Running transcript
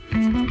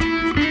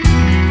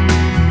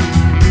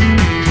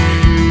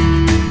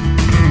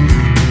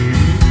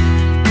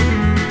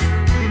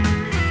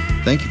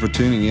Thank you for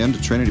tuning in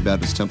to Trinity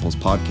Baptist Temple's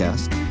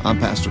podcast. I'm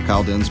Pastor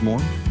Kyle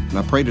Densmore, and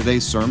I pray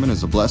today's sermon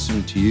is a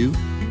blessing to you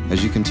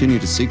as you continue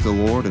to seek the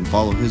Lord and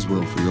follow His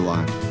will for your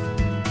life.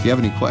 If you have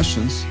any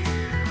questions,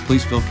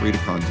 please feel free to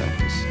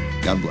contact us.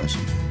 God bless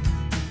you.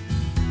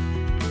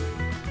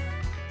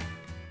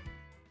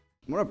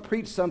 I'm going to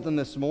preach something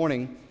this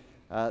morning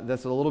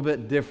that's a little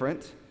bit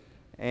different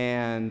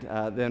and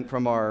than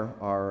from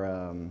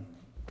our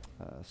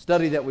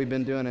study that we've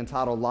been doing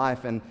entitled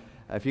Life. And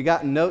if you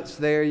got notes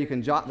there, you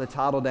can jot the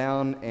title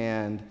down,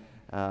 and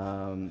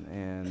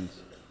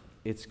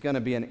it's going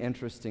to be an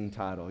interesting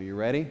title. You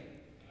ready?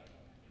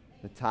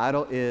 The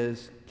title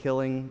is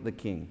Killing the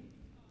King.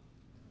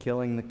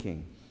 Killing the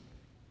King.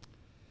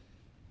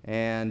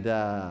 And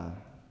I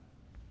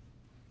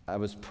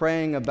was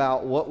praying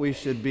about what we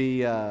should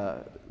be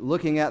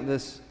looking at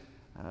this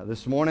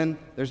morning.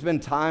 There's been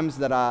times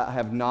that I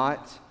have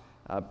not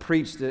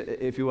preached,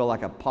 if you will,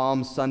 like a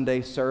Palm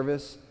Sunday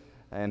service,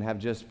 and have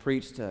just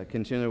preached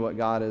continually what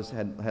God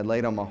had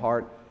laid on my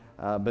heart.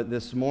 But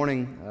this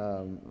morning,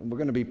 we're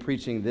going to be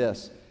preaching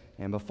this.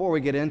 And before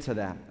we get into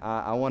that,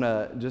 I want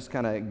to just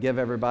kind of give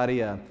everybody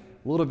a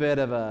little bit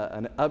of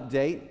an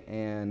update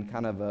and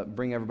kind of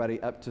bring everybody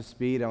up to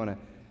speed. I want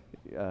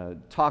to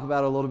talk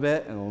about it a little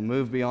bit, and we'll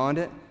move beyond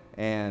it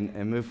and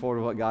move forward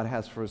with what God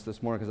has for us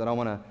this morning, because I don't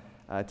want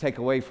to take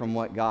away from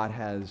what God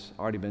has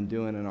already been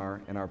doing in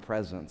our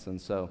presence.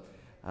 And so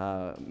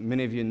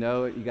many of you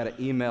know you got an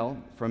email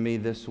from me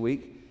this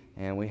week,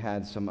 and we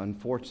had some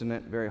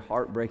unfortunate, very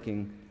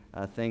heartbreaking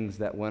things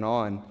that went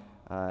on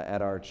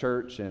at our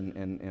church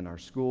and in our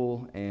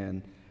school.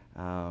 And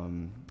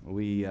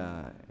we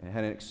had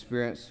an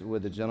experience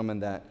with a gentleman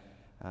that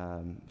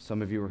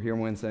some of you were here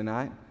Wednesday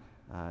night.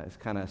 It's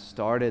kind of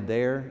started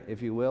there,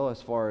 if you will,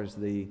 as far as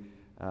the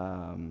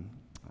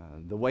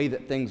way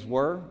that things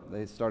were.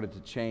 They started to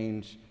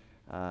change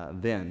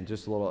then,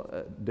 just a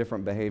little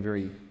different behavior.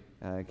 He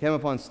came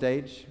up on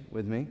stage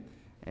with me,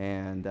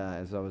 and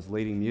as I was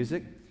leading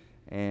music,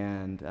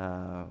 and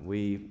I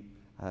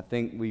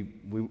think we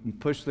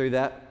pushed through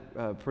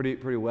that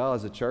pretty well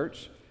as a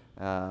church.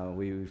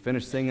 We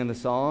finished singing the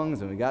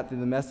songs, and we got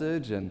through the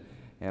message and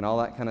all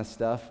that kind of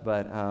stuff.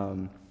 But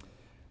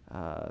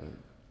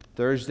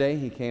Thursday,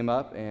 he came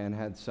up and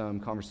had some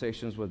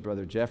conversations with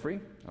Brother Jeffrey,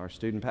 our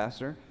student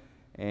pastor,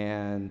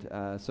 and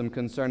some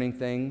concerning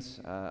things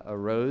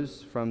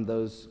arose from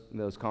those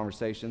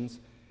conversations.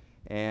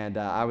 And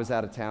I was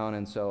out of town,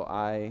 and so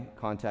I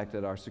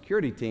contacted our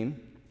security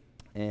team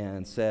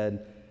and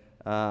said,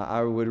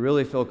 I would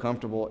really feel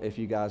comfortable if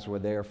you guys were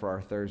there for our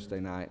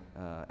Thursday night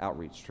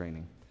outreach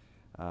training.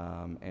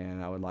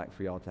 And I would like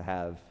for y'all to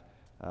have,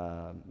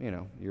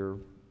 your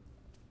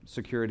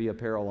security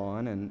apparel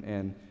on.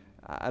 And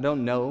I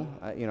don't know,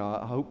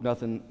 I hope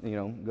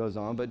nothing, goes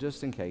on, but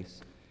just in case.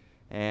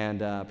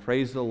 And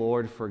praise the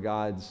Lord for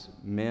God's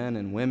men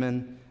and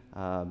women,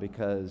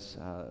 because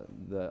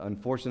the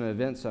unfortunate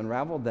events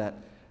unraveled that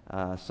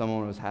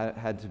someone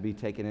had to be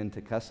taken into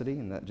custody,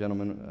 and that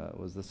gentleman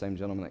was the same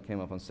gentleman that came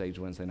up on stage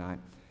Wednesday night.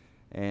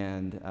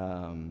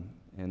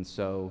 And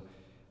so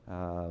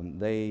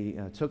they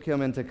took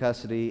him into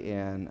custody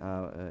and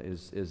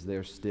is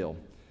there still.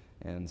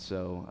 And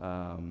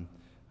so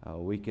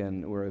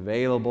we're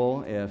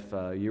available if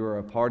you were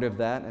a part of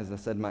that. As I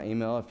said in my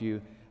email, if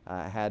you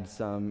had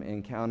some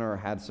encounter or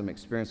had some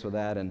experience with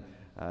that and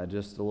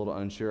just a little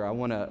unsure, I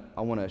want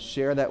to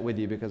share that with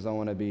you, because I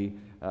want to be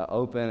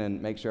open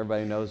and make sure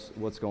everybody knows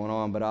what's going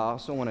on. But I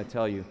also want to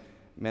tell you,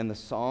 man, the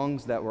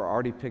songs that were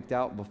already picked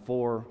out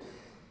before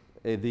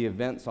the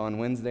events on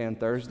Wednesday and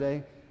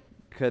Thursday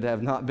could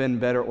have not been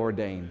better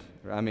ordained.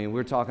 I mean,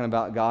 we're talking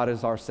about God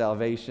is our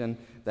salvation,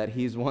 that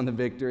He's won the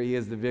victory. He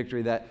is the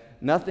victory, that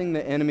nothing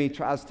the enemy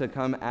tries to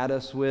come at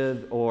us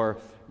with or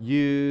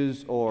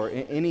use or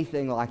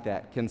anything like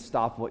that can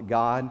stop what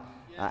God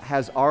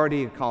has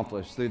already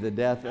accomplished through the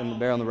death and the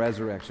burial and the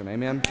resurrection.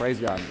 Amen? Praise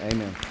God.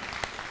 Amen.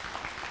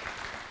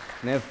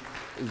 And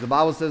if, as the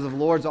Bible says, if the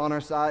Lord's on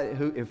our side,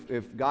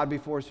 if God be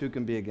for us, who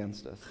can be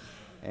against us?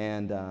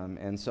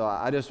 And so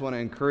I just want to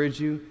encourage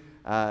you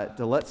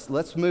to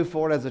let's move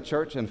forward as a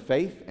church in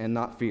faith and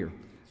not fear.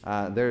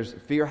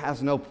 Fear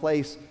has no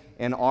place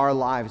in our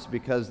lives,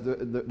 because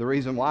the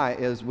reason why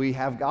is we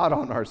have God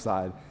on our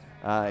side.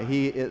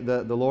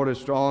 The Lord is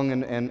strong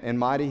and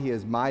mighty. He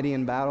is mighty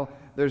in battle.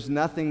 There's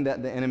nothing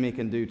that the enemy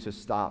can do to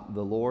stop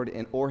the Lord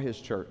or His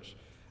church.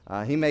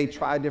 He may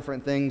try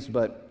different things,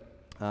 but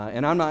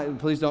and I'm not.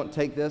 Please don't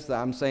take this that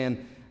I'm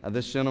saying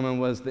this gentleman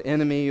was the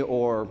enemy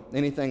or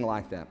anything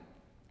like that.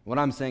 What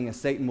I'm saying is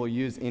Satan will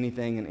use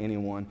anything and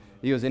anyone,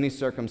 use any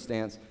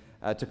circumstance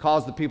to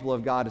cause the people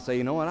of God to say,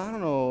 you know what, I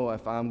don't know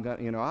if I'm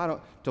going,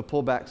 to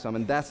pull back some.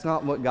 And that's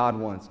not what God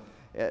wants.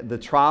 The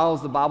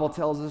trials, the Bible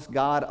tells us,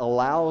 God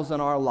allows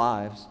in our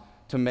lives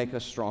to make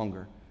us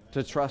stronger,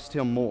 to trust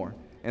Him more.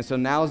 And so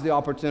now is the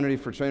opportunity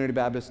for Trinity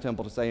Baptist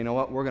Temple to say, you know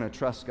what, we're going to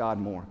trust God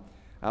more.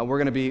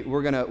 We're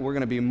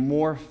going to be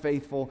more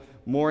faithful,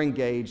 more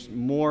engaged,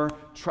 more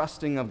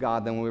trusting of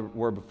God than we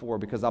were before,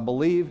 because I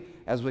believe,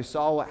 as we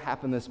saw what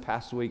happened this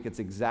past week, it's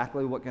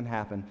exactly what can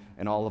happen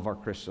in all of our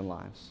Christian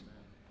lives.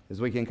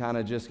 Is we can kind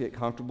of just get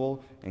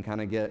comfortable and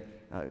kind of get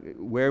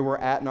where we're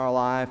at in our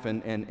life,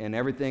 and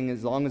everything,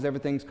 as long as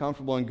everything's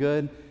comfortable and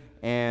good,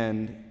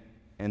 and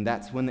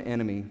that's when the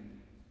enemy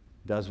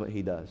does what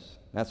he does.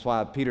 That's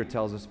why Peter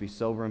tells us to be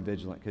sober and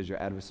vigilant, because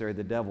your adversary,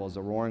 the devil, as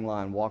a roaring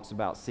lion, walks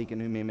about seeking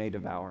whom he may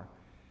devour.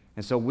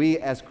 And so we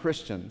as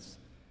Christians,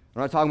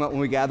 I'm not talking about when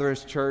we gather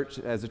as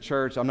a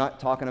church. I'm not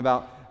talking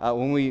about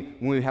when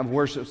we have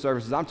worship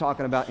services. I'm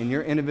talking about in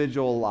your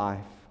individual life,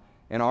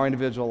 in our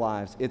individual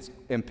lives. It's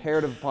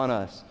imperative upon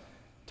us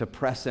to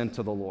press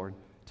into the Lord,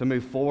 to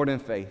move forward in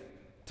faith,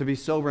 to be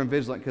sober and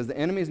vigilant, because the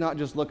enemy's not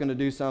just looking to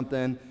do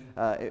something,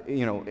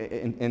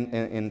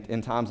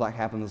 in times like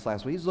happened this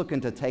last week. He's looking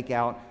to take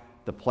out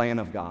the plan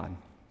of God.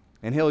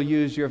 And he'll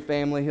use your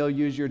family, he'll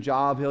use your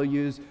job, he'll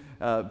use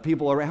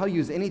people around, he'll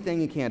use anything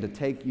he can to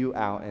take you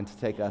out and to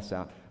take us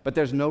out. But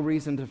there's no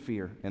reason to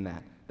fear in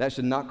that. That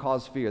should not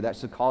cause fear. That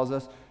should cause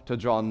us to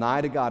draw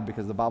nigh to God,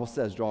 because the Bible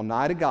says, draw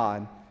nigh to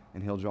God,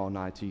 and he'll draw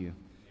nigh to you.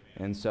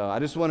 And so I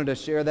just wanted to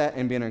share that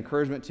and be an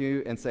encouragement to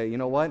you and say, you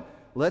know what?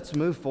 Let's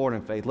move forward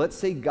in faith. Let's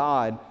see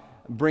God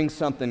bring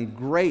something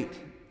great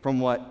from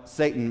what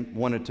Satan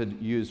wanted to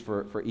use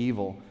for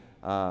evil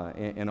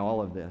in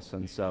all of this.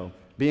 And so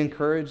be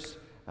encouraged,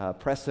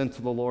 press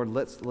into the Lord.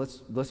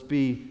 Let's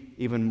be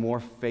even more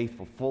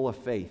faithful, full of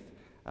faith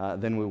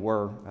than we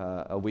were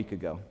a week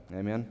ago.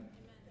 Amen?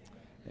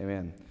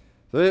 Amen.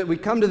 So we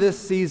come to this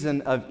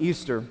season of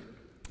Easter,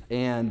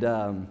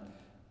 and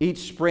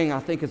each spring I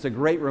think it's a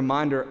great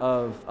reminder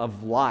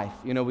of life.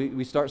 You know,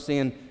 we start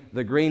seeing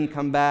the green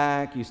come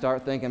back. You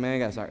start thinking, man, I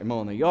got to start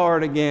mowing the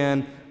yard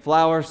again.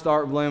 Flowers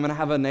start blooming. I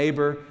have a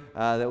neighbor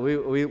that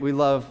we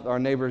love our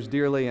neighbors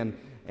dearly,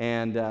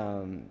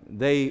 and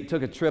they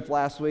took a trip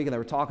last week, and they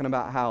were talking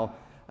about how,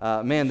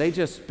 man, they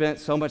just spent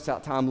so much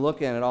time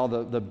looking at all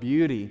the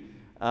beauty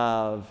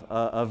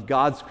of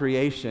God's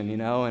creation, you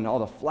know, and all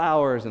the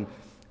flowers. And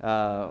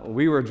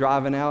we were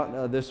driving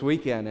out this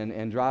weekend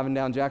and driving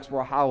down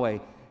Jacksboro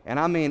Highway, and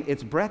I mean,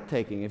 it's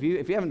breathtaking. If you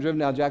haven't driven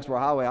down Jacksboro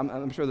Highway,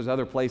 I'm sure there's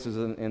other places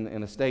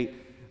in the state,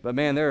 but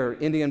man, there are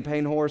Indian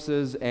paint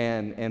horses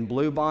and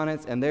blue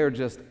bonnets, and they're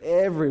just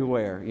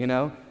everywhere, you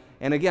know.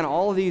 And again,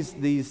 all of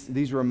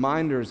these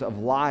reminders of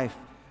life,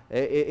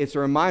 it's a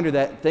reminder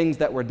that things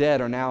that were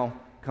dead are now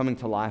coming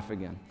to life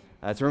again.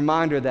 It's a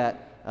reminder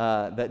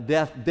that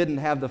death didn't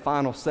have the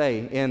final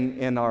say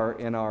in our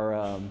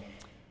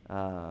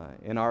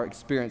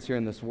experience here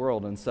in this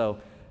world. And so,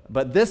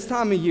 but this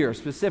time of year,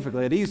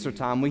 specifically at Easter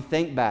time, we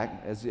think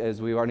back,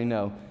 as we already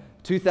know,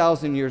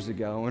 2,000 years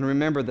ago, and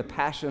remember the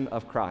Passion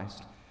of Christ.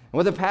 And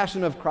what the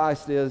Passion of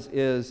Christ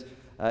is,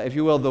 if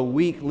you will, the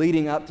week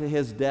leading up to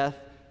his death,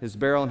 his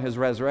burial, and his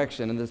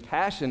resurrection. And this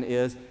Passion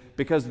is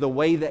because the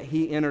way that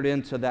he entered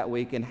into that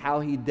week and how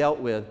he dealt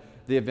with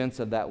the events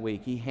of that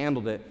week. He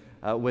handled it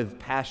with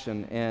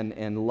passion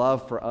and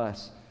love for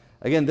us.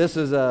 Again, this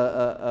is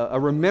a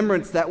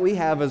remembrance that we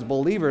have as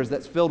believers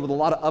that's filled with a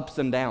lot of ups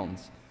and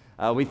downs.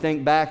 We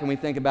think back and we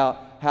think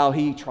about how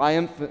he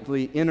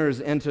triumphantly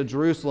enters into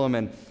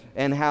Jerusalem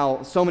and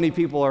how so many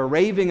people are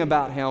raving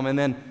about him, and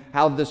then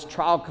how this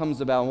trial comes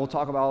about. And we'll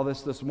talk about all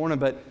this morning,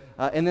 but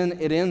and then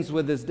it ends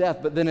with his death,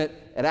 but then it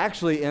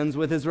actually ends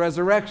with his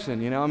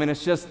resurrection. You know, I mean,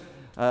 it's just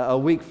a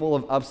week full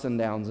of ups and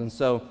downs. And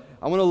so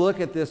I want to look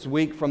at this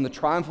week from the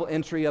triumphal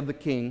entry of the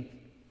king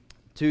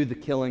to the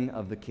killing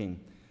of the king,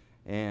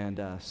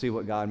 and see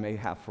what God may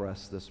have for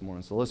us this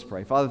morning. So let's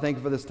pray. Father, thank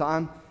you for this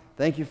time.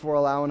 Thank you for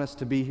allowing us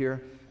to be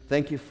here.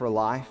 Thank you for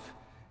life.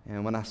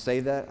 And when I say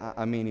that,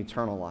 I mean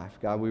eternal life.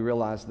 God, we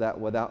realize that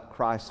without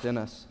Christ in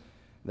us,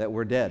 that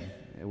we're dead.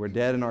 We're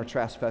dead in our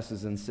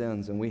trespasses and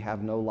sins, and we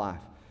have no life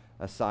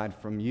aside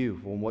from you,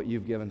 from what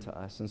you've given to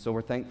us. And so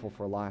we're thankful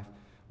for life.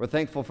 We're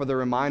thankful for the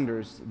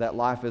reminders that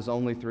life is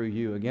only through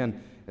you.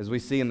 Again, as we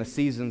see in the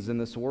seasons in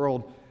this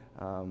world,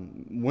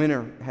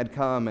 winter had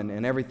come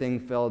and everything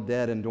fell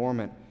dead and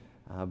dormant,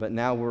 but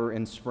now we're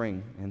in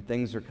spring and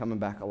things are coming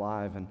back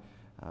alive. And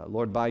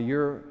Lord, by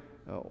your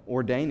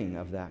ordaining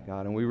of that,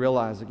 God, and we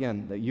realize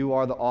again that you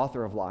are the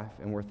author of life,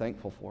 and we're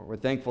thankful for it. We're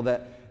thankful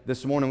that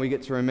this morning we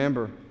get to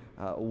remember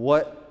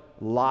what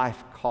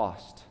life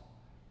cost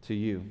to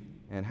you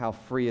and how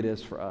free it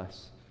is for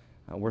us.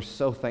 We're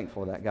so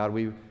thankful for that, God.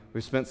 We've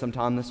spent some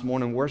time this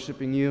morning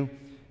worshiping you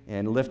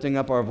and lifting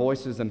up our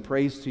voices in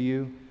praise to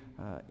you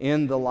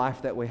in the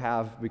life that we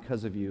have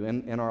because of you,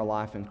 in our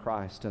life in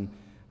Christ. And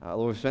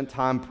Lord, we've spent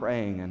time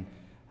praying, and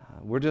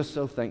we're just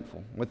so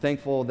thankful. We're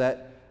thankful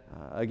that,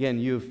 again,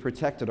 you've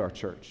protected our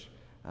church,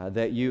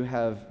 that you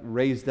have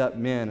raised up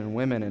men and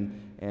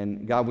women,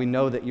 and God, we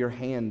know that your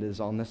hand is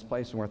on this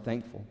place, and we're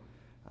thankful.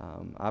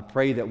 I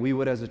pray that we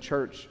would, as a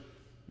church,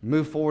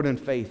 move forward in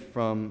faith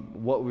from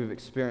what we've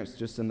experienced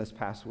just in this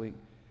past week.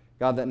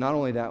 God, that not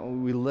only that,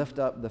 we lift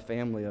up the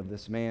family of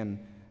this man,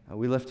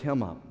 we lift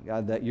him up.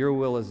 God, that your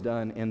will is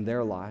done in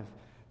their life,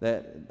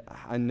 that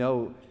I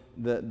know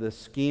the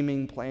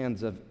scheming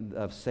plans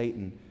of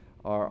Satan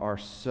are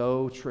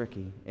so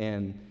tricky,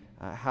 and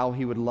how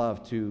he would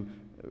love to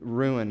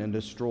ruin and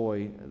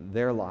destroy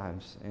their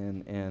lives,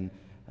 and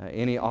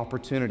any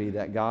opportunity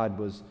that God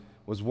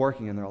was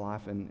working in their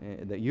life,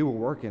 and that you were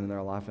working in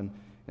their life. And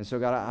so,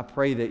 God, I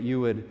pray that you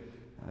would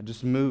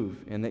just move,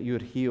 and that you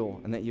would heal,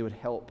 and that you would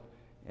help,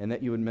 and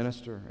that you would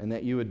minister, and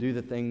that you would do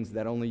the things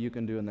that only you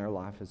can do in their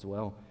life as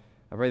well.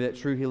 I pray that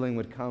true healing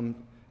would come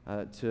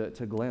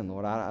to Glenn,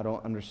 Lord. I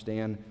don't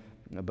understand,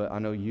 but I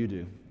know you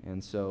do.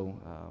 And so,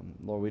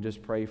 Lord, we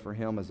just pray for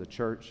him as a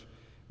church.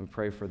 We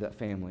pray for that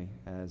family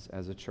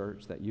as a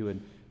church, that you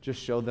would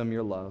just show them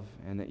your love,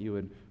 and that you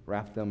would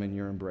wrap them in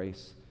your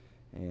embrace.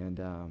 And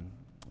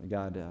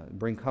God,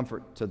 bring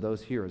comfort to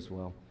those here as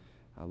well.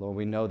 Lord,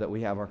 we know that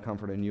we have our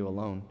comfort in you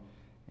alone,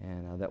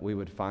 and that we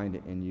would find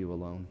it in you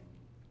alone.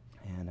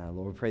 And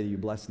Lord, we pray that you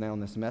bless now in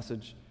this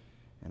message,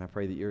 and I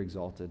pray that you're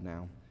exalted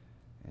now.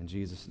 In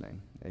Jesus'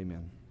 name,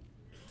 amen.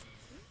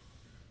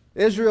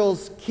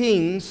 Israel's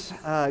kings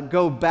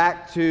go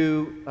back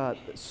to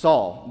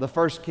Saul, the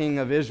first king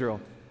of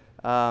Israel.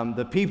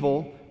 The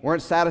people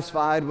weren't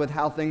satisfied with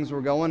how things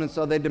were going, and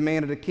so they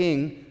demanded a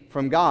king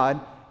from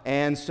God.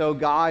 And so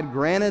God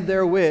granted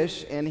their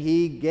wish, and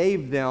he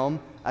gave them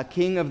a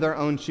king of their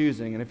own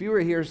choosing. And if you were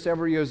here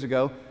several years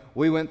ago,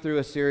 we went through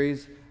a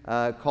series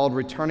called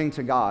Returning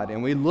to God,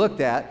 and we looked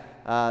at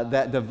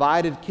that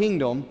divided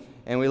kingdom,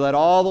 and we led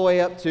all the way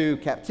up to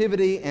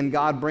captivity and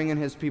God bringing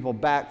his people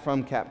back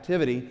from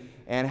captivity,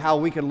 and how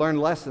we could learn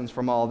lessons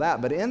from all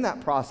that. But in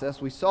that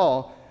process, we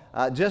saw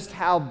just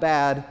how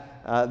bad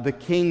the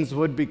kings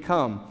would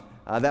become.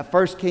 That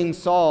first king,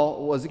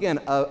 Saul, was again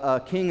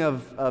a king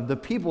of the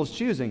people's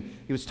choosing.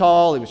 He was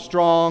tall, he was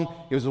strong,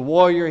 he was a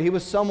warrior, he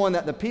was someone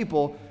that the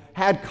people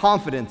had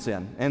confidence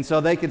in. And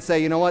so they could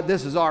say, you know what,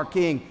 this is our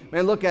king.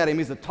 Man, look at him,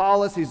 he's the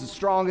tallest, he's the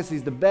strongest,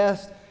 he's the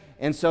best.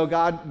 And so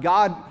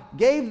God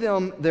gave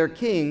them their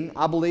king,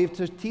 I believe,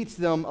 to teach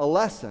them a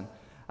lesson.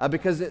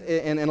 Because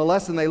in a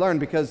lesson they learned,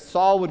 because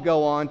Saul would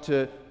go on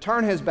to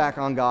turn his back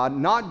on God,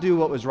 not do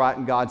what was right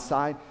in God's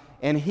sight,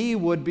 and he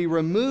would be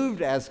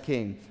removed as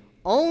king,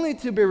 only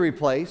to be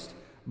replaced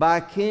by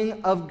a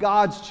king of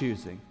God's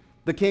choosing.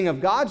 The king of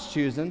God's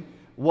choosing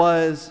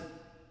was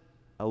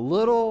a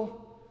little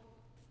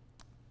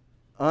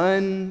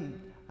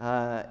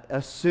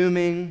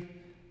unassuming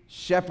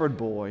shepherd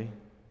boy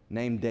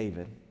named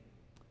David.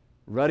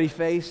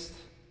 Ruddy-faced,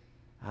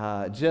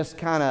 just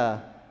kind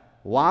of,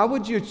 why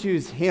would you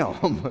choose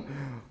him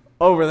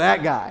over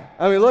that guy?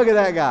 I mean, look at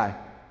that guy.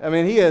 I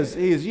mean, he is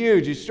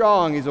huge, he's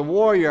strong, he's a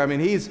warrior. I mean,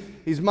 he's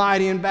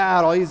mighty in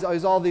battle, he's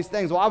all these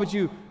things. Why would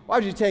you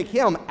take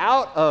him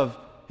out of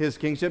his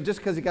kingship just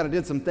because he kind of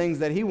did some things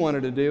that he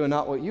wanted to do and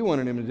not what you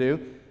wanted him to do,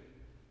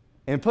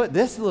 and put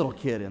this little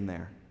kid in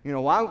there? You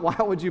know, why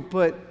would you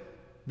put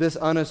this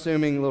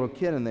unassuming little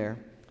kid in there?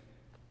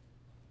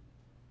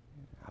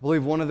 I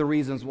believe one of the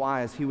reasons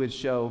why is he would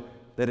show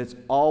that it's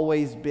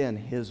always been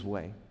his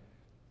way.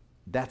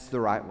 That's the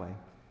right way.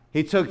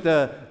 He took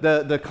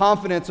the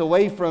confidence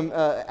away from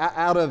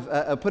out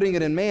of putting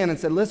it in man, and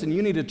said, listen,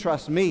 you need to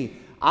trust me.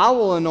 I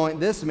will anoint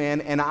this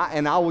man, and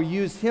I will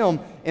use him,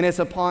 and it's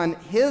upon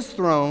his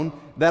throne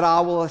that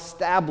I will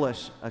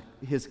establish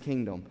his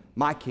kingdom,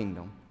 my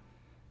kingdom.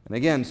 And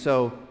again,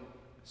 so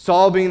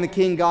Saul being the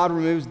king God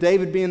removes,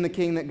 David being the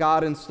king that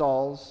God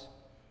installs,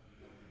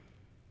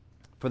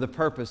 for the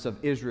purpose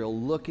of Israel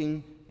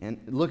looking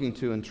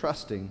to and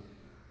trusting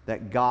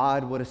that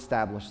God would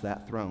establish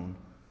that throne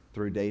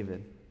through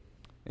David.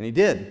 And he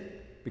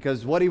did,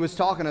 because what he was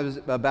talking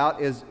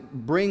about is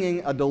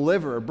bringing a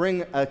deliverer,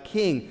 bringing a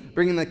king,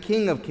 bringing the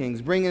King of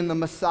Kings, bringing the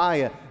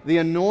Messiah, the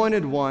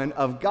anointed one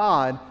of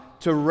God,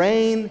 to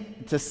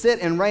reign, to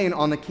sit and reign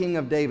on the King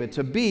of David,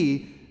 to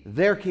be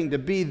their king, to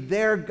be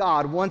their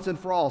God once and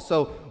for all.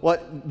 So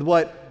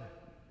what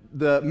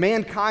the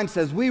mankind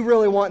says, we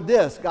really want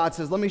this. God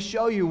says, let me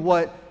show you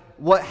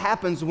what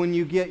happens when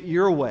you get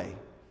your way.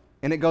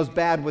 And it goes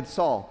bad with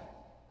Saul.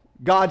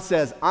 God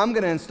says, I'm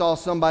going to install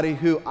somebody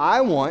who I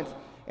want,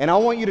 and I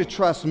want you to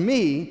trust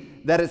me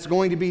that it's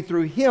going to be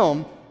through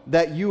him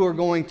that you are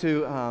going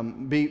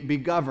to be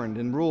governed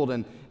and ruled.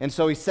 And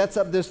so he sets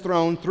up this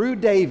throne through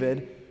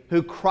David,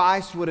 who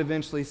Christ would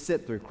eventually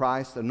sit through.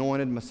 Christ,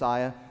 anointed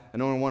Messiah,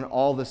 anointed one,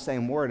 all the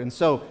same word. And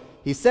so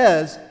he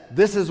says,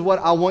 this is what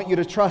I want you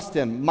to trust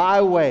in,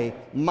 my way,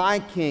 my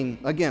king.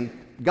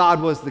 Again,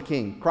 God was the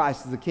king.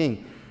 Christ is the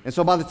king. And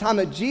so by the time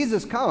that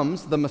Jesus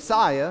comes, the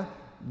Messiah,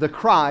 the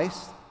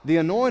Christ, the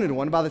anointed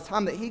one, by the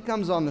time that he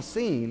comes on the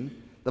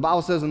scene, the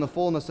Bible says in the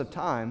fullness of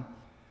time,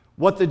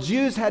 what the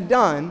Jews had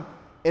done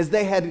is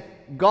they had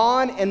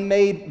gone and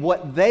made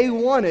what they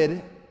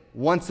wanted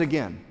once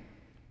again.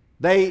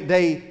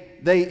 They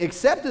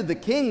accepted the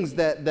kings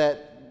that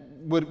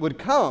would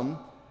come,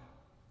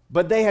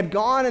 but they had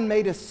gone and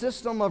made a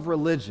system of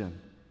religion.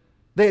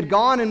 They had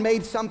gone and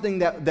made something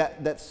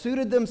that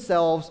suited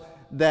themselves,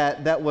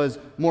 that was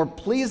more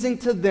pleasing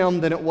to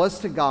them than it was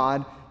to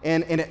God,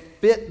 and it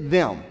fit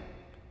them.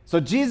 So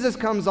Jesus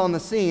comes on the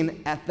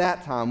scene at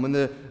that time when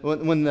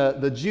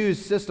the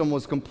Jews' system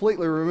was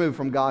completely removed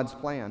from God's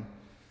plan.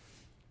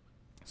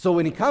 So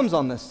when he comes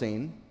on this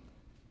scene,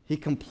 he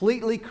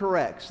completely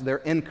corrects their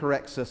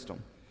incorrect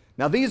system.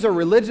 Now these are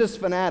religious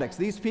fanatics.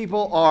 These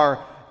people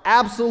are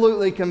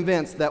absolutely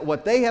convinced that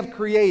what they have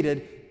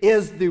created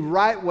is the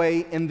right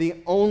way and the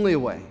only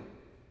way.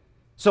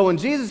 So when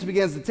Jesus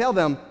begins to tell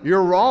them,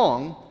 you're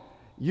wrong,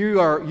 you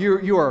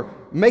are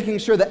making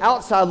sure the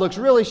outside looks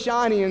really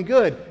shiny and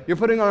good. You're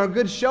putting on a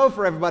good show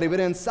for everybody, but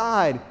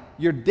inside,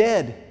 you're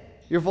dead.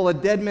 You're full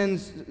of dead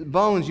men's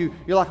bones. You're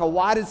like a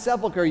whited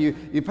sepulcher.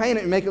 You paint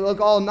it and make it look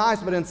all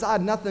nice, but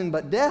inside, nothing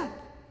but death.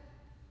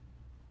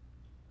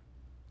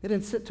 It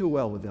didn't sit too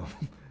well with them.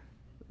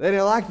 They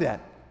didn't like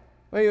that.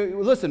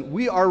 Listen,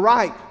 we are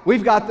right.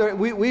 We've got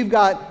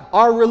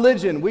our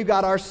religion. We've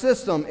got our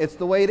system. It's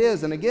the way it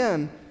is. And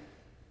again,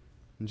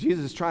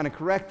 Jesus trying to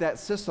correct that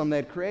system they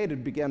had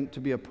created began to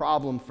be a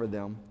problem for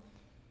them.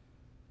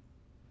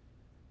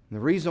 And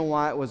the reason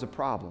why it was a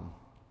problem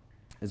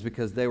is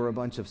because they were a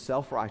bunch of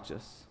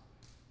self-righteous,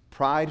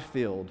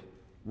 pride-filled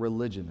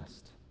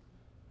religionists.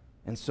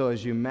 And so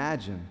as you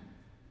imagine,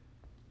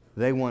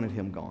 they wanted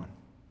him gone.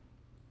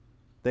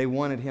 They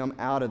wanted him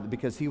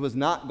because he was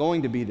not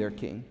going to be their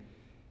king.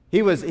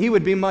 He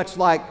would be much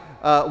like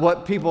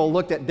what people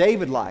looked at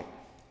David like.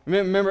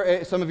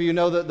 Remember, some of you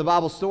know the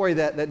Bible story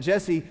that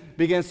Jesse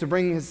begins to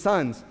bring his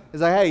sons.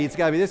 He's like, hey, it's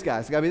got to be this guy.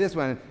 It's got to be this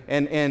one.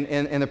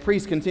 And the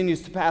priest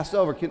continues to pass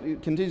over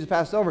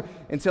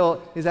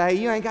until he's like,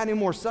 hey, you ain't got any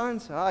more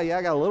sons? Oh, yeah,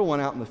 I got a little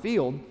one out in the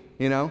field,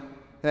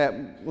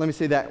 Let me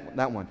see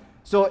that one.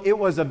 So it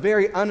was a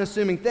very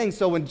unassuming thing.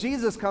 So when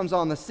Jesus comes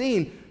on the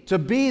scene to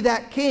be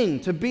that king,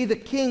 to be the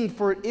king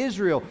for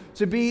Israel,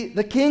 to be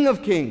the King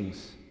of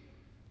Kings,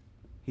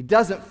 he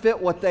doesn't fit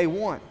what they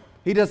want.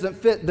 He doesn't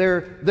fit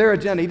their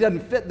agenda. He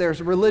doesn't fit their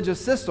religious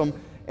system.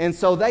 And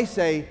so they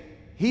say,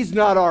 he's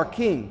not our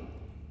king.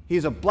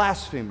 He's a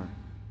blasphemer.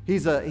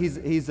 He's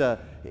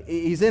in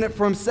it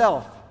for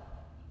himself.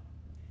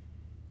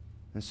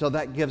 And so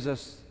that gives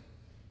us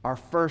our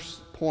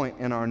first point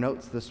in our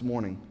notes this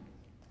morning.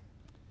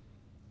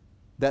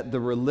 That the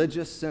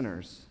religious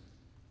sinners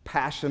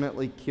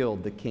passionately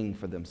killed the king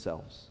for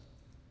themselves.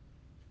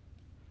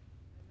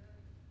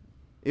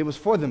 It was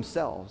for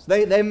themselves.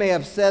 They may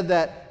have said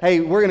that, hey,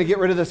 we're going to get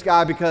rid of this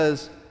guy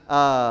because,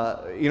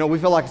 we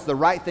feel like it's the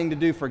right thing to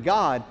do for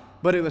God,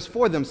 but it was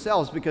for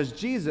themselves because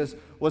Jesus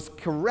was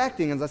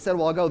correcting, as I said a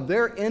while ago,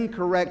 their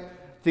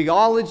incorrect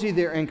theology,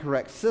 their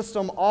incorrect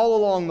system all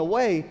along the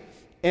way.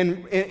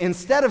 And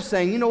instead of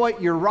saying, you know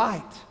what, you're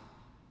right,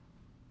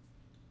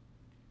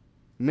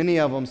 many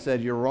of them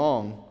said, you're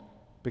wrong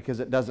because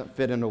it doesn't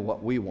fit into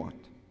what we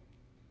want.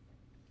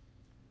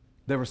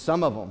 There were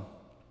some of them,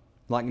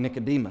 like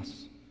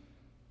Nicodemus,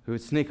 who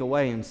would sneak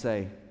away and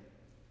say,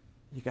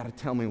 you got to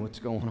tell me what's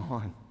going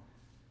on.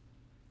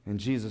 And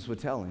Jesus would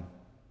tell him,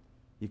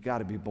 you've got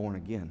to be born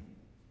again.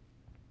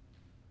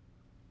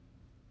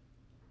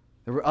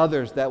 There were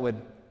others that would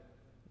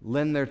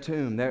lend their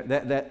tune,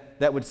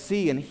 that would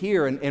see and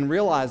hear and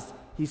realize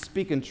he's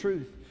speaking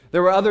truth.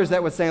 There were others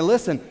that would say,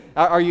 listen,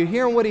 are you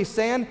hearing what he's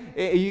saying?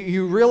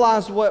 You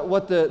realize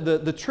what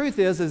the truth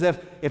is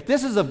if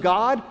this is of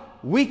God,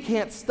 we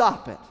can't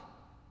stop it.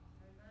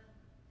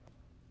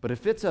 But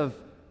if it's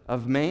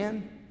of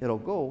man, it'll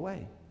go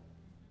away.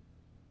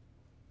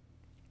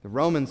 The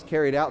Romans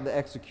carried out the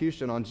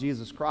execution on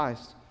Jesus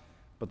Christ,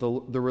 but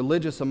the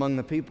religious among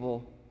the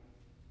people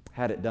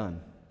had it done.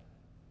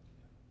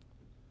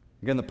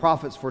 Again, the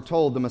prophets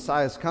foretold the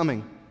Messiah's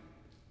coming.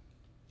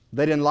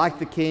 They didn't like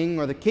the king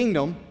or the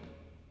kingdom,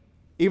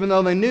 even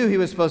though they knew he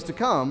was supposed to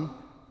come,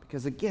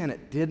 because again,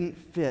 it didn't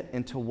fit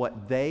into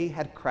what they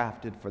had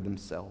crafted for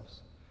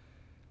themselves.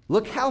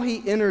 Look how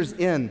he enters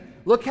in.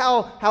 Look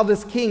how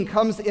this king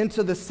comes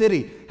into the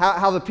city,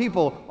 how the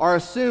people are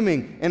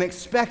assuming and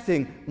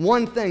expecting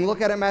one thing. Look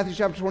at it in Matthew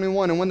chapter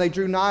 21. And when they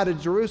drew nigh to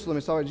Jerusalem,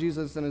 he saw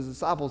Jesus and his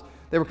disciples.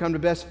 They were come to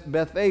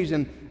Bethphage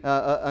and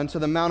unto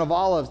the Mount of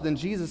Olives. Then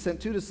Jesus sent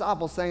 2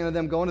 disciples, saying unto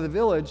them, go into the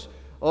village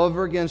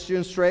over against you,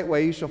 and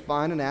straightway you shall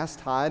find an ass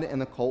tied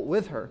and the colt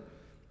with her.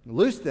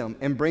 Loose them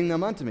and bring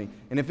them unto me.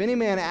 And if any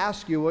man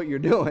ask you what you're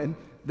doing,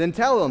 then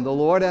tell him, the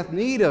Lord hath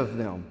need of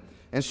them.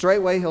 And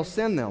straightway he'll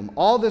send them.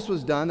 All this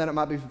was done that it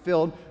might be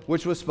fulfilled,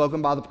 which was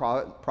spoken by the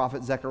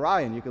prophet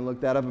Zechariah. And you can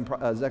look that up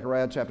in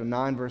Zechariah chapter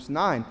 9, verse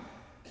 9.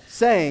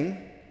 Saying,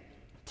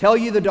 tell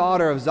ye the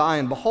daughter of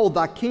Zion, behold,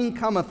 thy king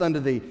cometh unto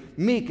thee,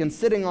 meek and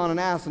sitting on an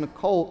ass, and a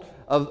colt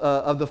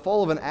of the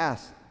foal of an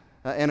ass.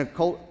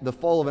 The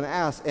foal of an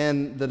ass.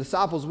 And the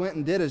disciples went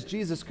and did as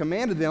Jesus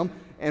commanded them,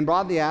 and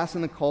brought the ass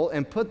and the colt,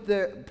 and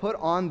put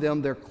on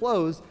them their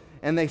clothes,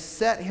 and they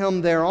set him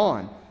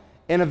thereon.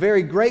 And a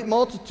very great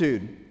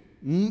multitude,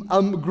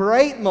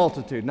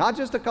 not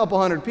just a couple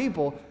hundred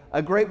people,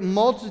 a great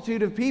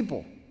multitude of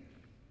people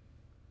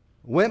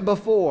went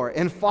before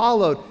and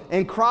followed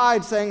and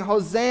cried, saying,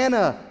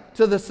 Hosanna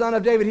to the Son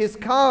of David. He has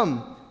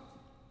come.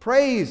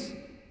 Praise.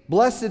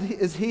 Blessed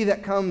is he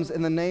that comes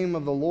in the name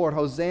of the Lord.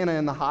 Hosanna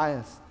in the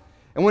highest.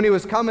 And when he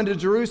was coming to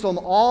Jerusalem,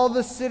 all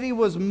the city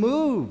was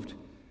moved.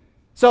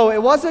 So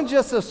it wasn't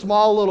just a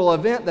small little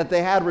event that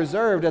they had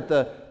reserved at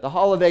the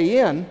Holiday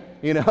Inn,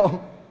 you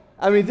know.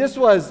 I mean, this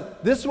was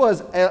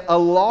a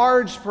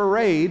large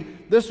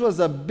parade. This was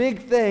a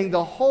big thing.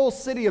 The whole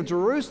city of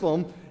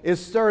Jerusalem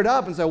is stirred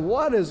up and said,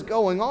 what is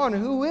going on?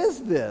 Who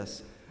is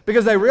this?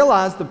 Because they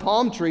realized the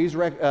palm trees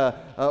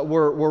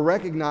were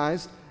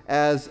recognized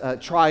as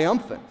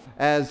triumphant,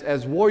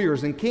 as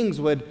warriors and kings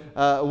would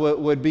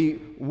be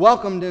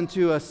welcomed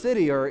into a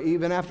city, or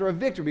even after a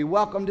victory, be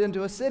welcomed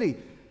into a city.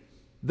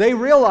 They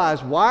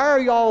realized, why are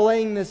y'all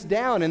laying this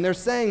down? And they're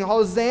saying,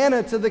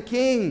 Hosanna to the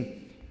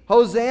King.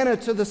 Hosanna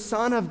to the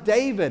Son of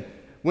David.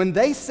 When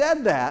they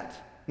said that,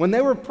 when they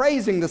were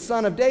praising the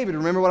Son of David,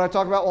 remember what I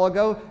talked about a while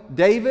ago?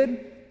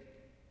 David,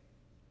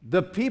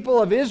 the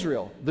people of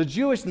Israel, the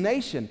Jewish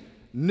nation,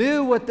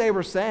 knew what they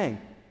were saying.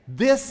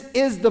 This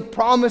is the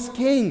promised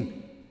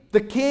King. The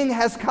King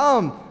has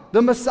come.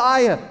 The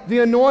Messiah, the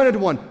anointed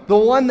one, the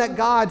one that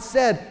God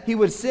said he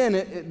would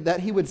send, that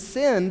he would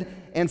send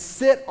and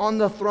sit on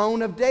the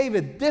throne of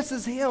David. This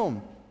is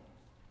him.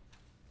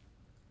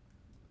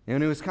 And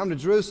when he was come to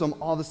Jerusalem,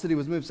 all the city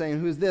was moved, saying,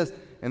 who is this?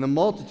 And the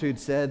multitude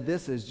said,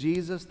 this is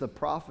Jesus, the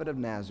prophet of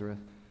Nazareth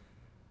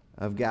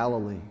of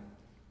Galilee.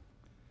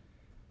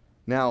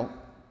 Now,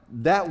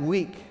 that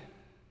week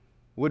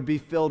would be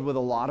filled with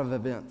a lot of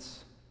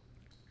events.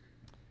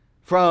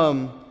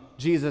 From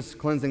Jesus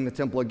cleansing the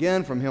temple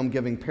again, from him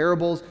giving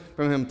parables,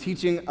 from him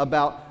teaching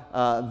about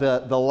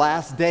the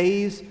last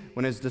days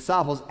when his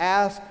disciples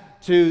asked,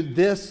 to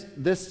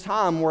this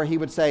time where he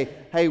would say,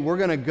 hey, we're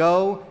going to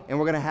go and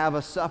we're going to have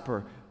a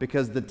supper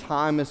because the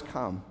time has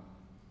come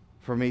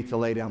for me to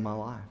lay down my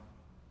life.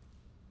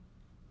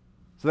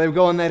 So they would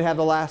go and they'd have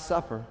the Last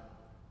Supper.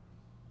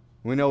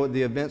 We know what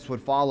the events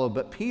would follow,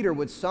 but Peter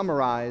would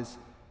summarize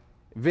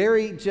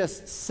very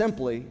just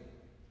simply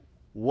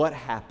what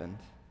happened.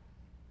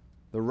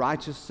 The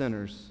righteous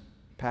sinners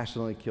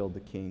passionately killed the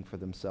king for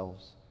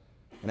themselves.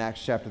 In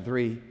Acts chapter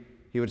 3,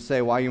 he would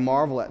say, why you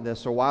marvel at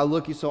this, or why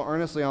look you so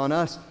earnestly on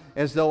us,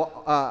 as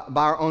though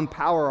by our own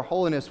power or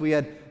holiness we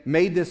had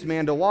made this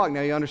man to walk.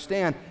 Now you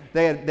understand,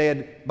 they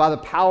had by the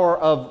power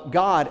of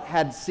God,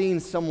 had seen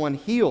someone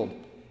healed.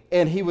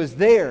 And he was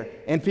there,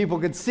 and people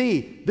could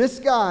see, this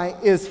guy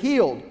is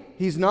healed.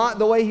 He's not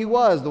the way he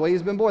was, the way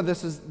he's been born.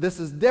 This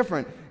is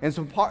different. And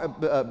so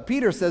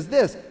Peter says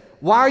this,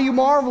 why are you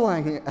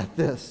marveling at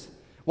this?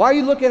 Why are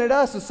you looking at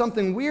us as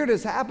something weird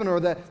has happened,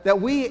 or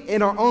that we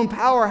in our own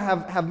power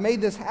have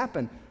made this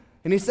happen?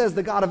 And he says,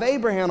 the God of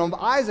Abraham, of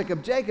Isaac,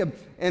 of Jacob,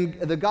 and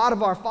the God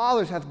of our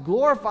fathers hath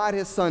glorified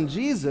his son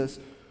Jesus,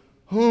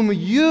 whom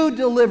you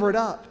delivered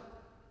up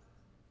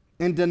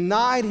and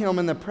denied him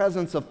in the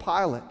presence of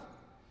Pilate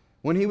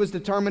when he was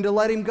determined to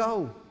let him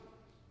go.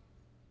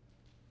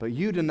 But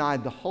you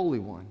denied the Holy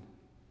One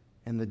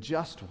and the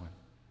Just One,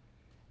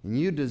 and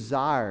you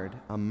desired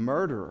a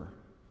murderer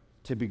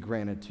to be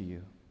granted to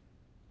you,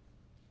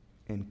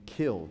 and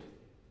killed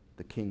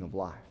the King of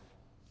life,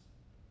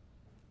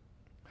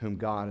 whom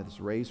God has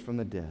raised from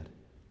the dead,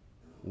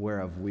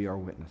 whereof we are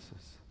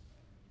witnesses.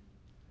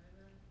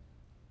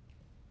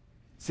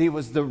 See, it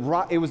was the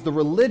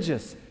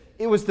religious,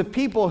 it was the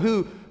people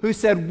who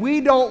said,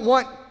 we don't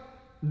want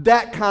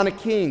that kind of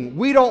king.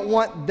 We don't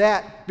want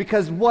that,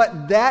 because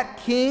what that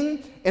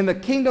king and the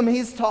kingdom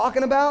he's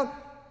talking about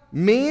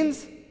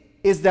means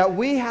is that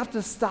we have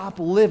to stop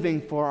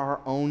living for our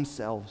own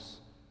selves.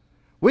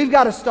 We've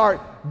got to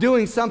start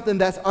doing something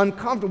that's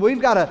uncomfortable.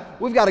 We've got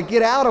to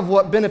get out of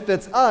what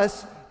benefits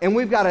us, and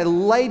we've got to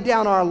lay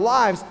down our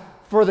lives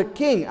for the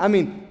king. I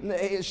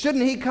mean,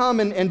 shouldn't he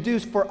come and do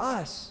for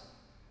us?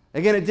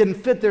 Again, it didn't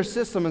fit their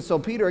system, and so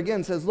Peter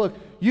again says, look,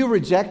 you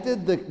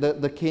rejected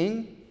the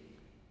king,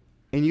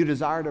 and you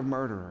desired a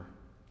murderer.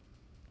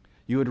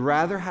 You would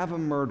rather have a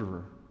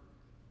murderer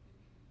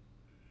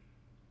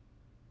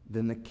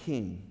than the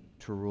king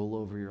to rule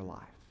over your life,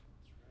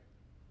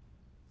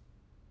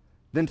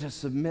 than to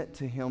submit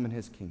to him and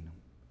his kingdom.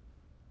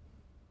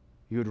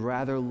 You would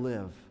rather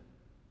live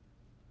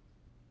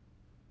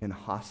in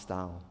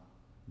hostile,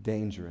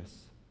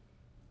 dangerous,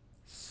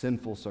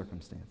 sinful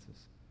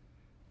circumstances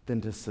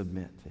than to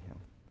submit to him.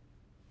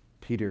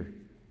 Peter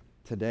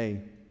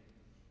today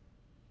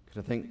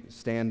could, I think,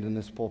 stand in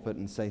this pulpit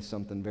and say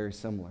something very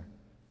similar.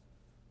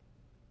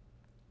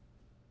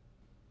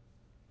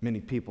 Many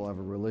people have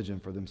a religion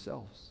for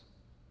themselves,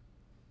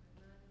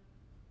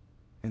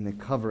 and they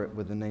cover it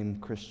with the name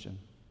Christian.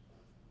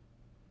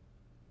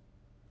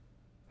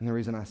 And the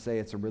reason I say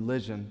it's a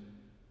religion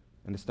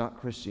and it's not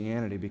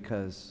Christianity,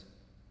 because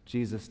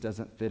Jesus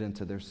doesn't fit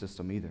into their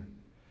system either.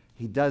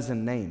 He does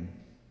in name.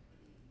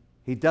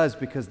 He does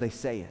because they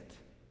say it.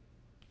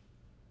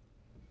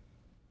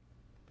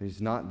 But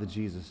he's not the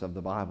Jesus of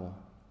the Bible,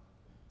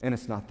 and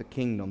it's not the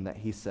kingdom that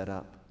he set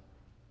up.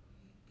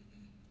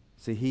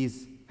 See, he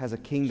has a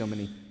kingdom,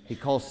 and he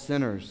calls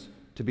sinners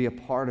to be a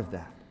part of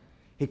that.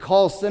 He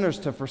calls sinners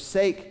to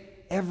forsake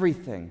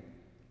everything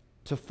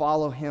to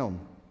follow him.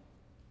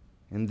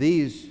 And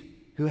these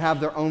who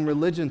have their own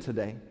religion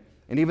today,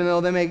 and even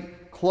though they may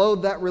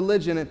clothe that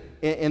religion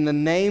in the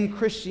name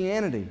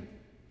Christianity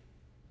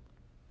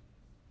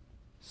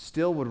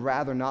still would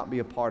rather not be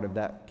a part of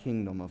that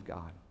kingdom of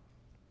God,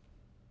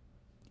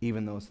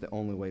 even though it's the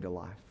only way to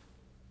life.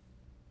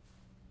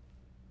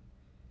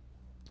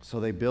 So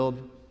they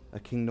build a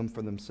kingdom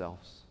for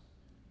themselves.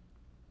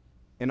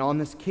 And on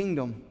this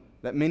kingdom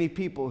that many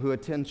people who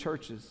attend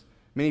churches,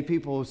 many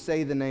people who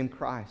say the name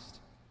Christ,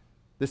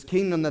 this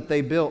kingdom that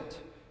they built,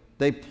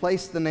 they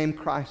place the name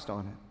Christ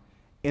on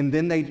it. And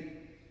then they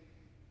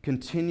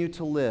continue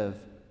to live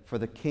for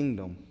the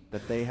kingdom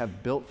that they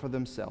have built for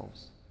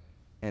themselves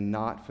and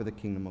not for the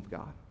kingdom of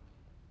God.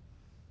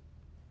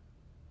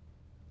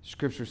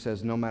 Scripture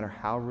says no matter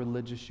how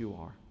religious you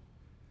are,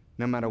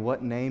 no matter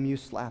what name you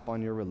slap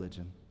on your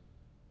religion,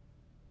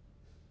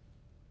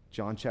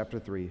 John chapter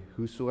 3,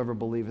 whosoever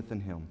believeth in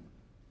him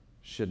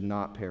should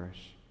not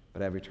perish,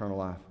 but have eternal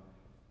life.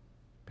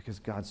 Because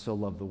God so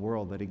loved the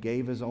world that he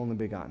gave his only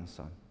begotten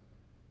Son,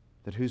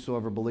 that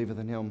whosoever believeth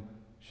in him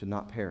should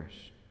not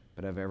perish,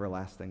 but have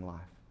everlasting life.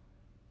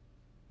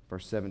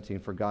 Verse 17,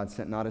 for God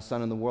sent not his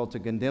Son in the world to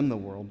condemn the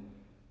world,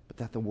 but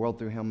that the world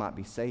through him might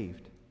be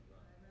saved.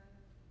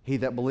 He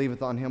that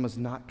believeth on him is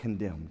not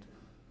condemned,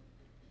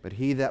 but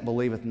he that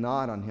believeth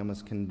not on him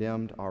is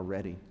condemned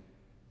already,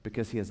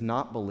 because he has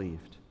not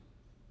believed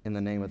in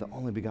the name of the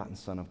only begotten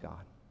Son of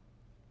God.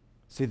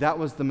 See, that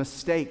was the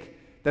mistake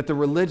that the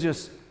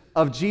religious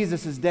of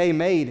Jesus' day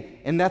made,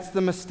 and that's the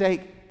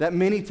mistake that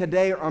many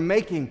today are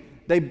making.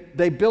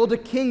 They build a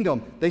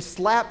kingdom. They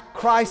slap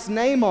Christ's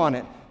name on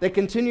it. They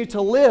continue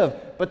to live,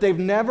 but they've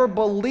never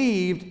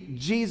believed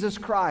Jesus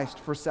Christ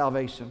for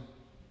salvation.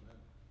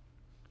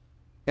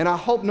 And I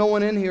hope no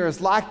one in here is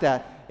like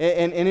that.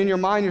 And in your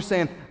mind you're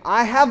saying,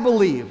 I have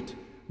believed,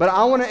 but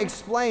I want to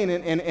explain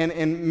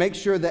and make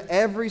sure that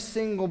every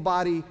single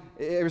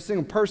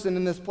person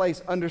in this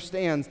place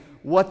understands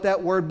what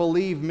that word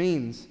believe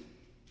means.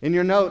 In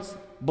your notes,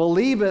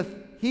 believeth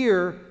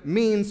here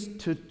means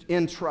to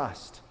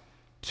entrust.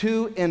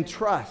 To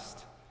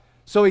entrust.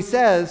 So he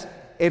says,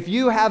 if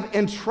you have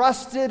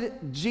entrusted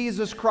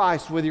Jesus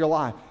Christ with your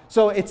life.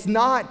 So it's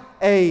not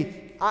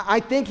I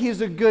think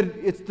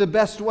it's the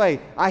best way.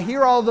 I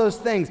hear all those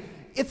things.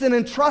 It's an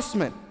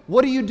entrustment.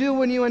 What do you do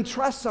when you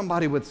entrust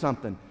somebody with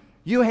something?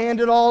 You hand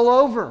it all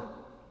over,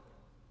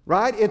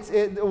 right?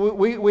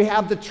 We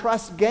have the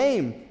trust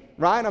game,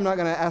 right? I'm not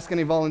going to ask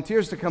any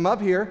volunteers to come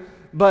up here,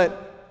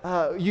 but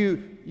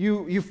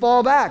you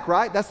fall back,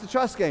 right? That's the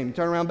trust game. You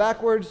turn around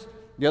backwards,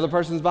 the other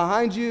person's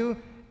behind you,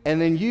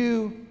 and then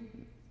you,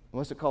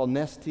 what's it called?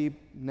 Nesty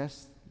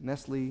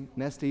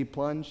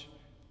plunge?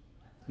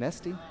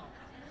 Nesty?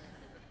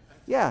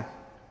 Yeah,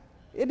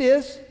 it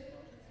is.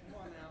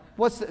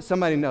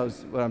 Somebody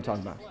knows what I'm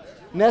talking about.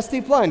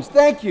 Nesty plunge,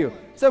 thank you.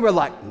 So we're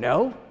like,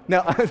 no,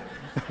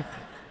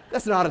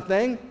 that's not a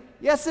thing.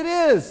 Yes, it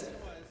is.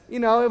 You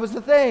know, it was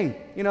the thing.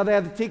 You know, they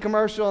have the tea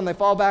commercial and they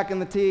fall back in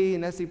the tea,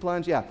 nesty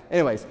plunge. Yeah,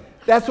 anyways,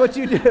 that's what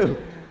you do.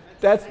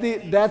 That's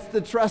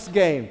the trust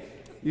game.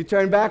 You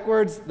turn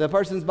backwards, the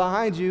person's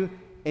behind you,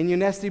 and you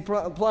nesty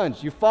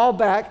plunge. You fall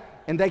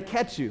back and they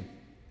catch you.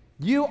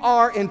 You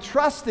are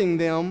entrusting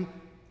them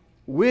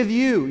with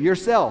you,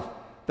 yourself,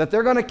 that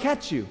they're going to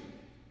catch you.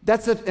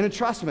 That's an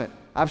entrustment.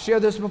 I've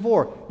shared this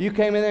before. You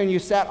came in there and you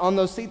sat on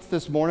those seats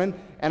this morning,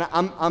 and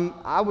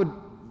I would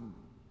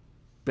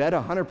bet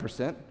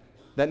 100%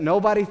 that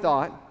nobody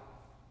thought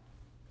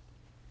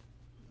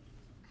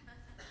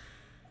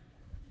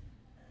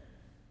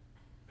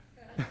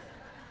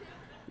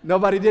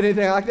nobody did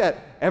anything like that.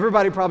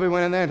 Everybody probably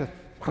went in there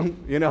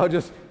and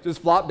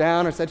just flopped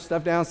down or set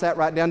stuff down, sat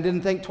right down,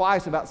 didn't think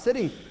twice about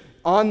sitting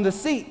on the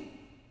seat.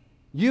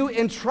 You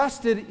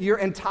entrusted your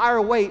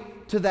entire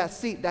weight to that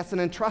seat. That's an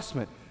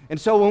entrustment.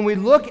 And so when we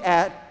look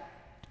at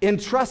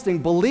entrusting,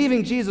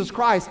 believing Jesus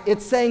Christ,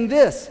 it's saying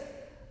this: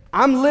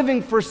 I'm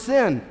living for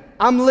sin.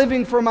 I'm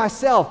living for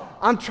myself.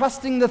 I'm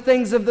trusting the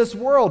things of this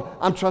world.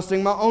 I'm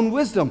trusting my own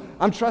wisdom.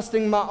 I'm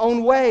trusting my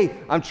own way.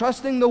 I'm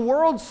trusting the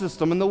world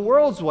system and the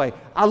world's way.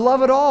 I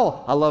love it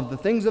all. I love the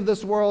things of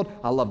this world.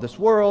 I love this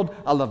world.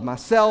 I love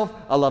myself.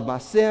 I love my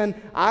sin.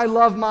 I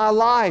love my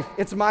life.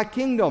 It's my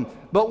kingdom.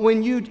 But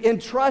when you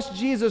entrust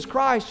Jesus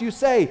Christ, you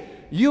say,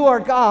 you are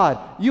God,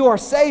 you are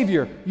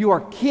Savior, you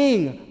are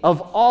King of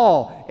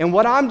all. And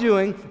what I'm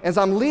doing is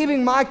I'm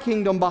leaving my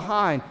kingdom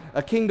behind,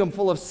 a kingdom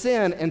full of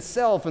sin and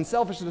self and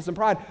selfishness and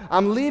pride.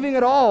 I'm leaving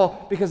it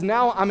all because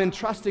now I'm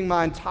entrusting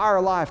my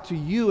entire life to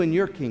you and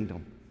your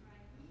kingdom.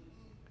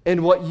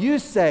 And what you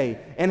say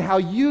and how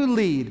you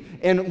lead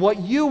and what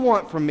you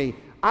want from me.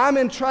 I'm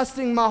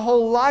entrusting my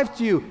whole life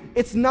to you.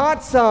 It's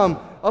not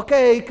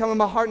okay, come in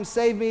my heart and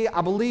save me.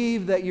 I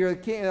believe that you're a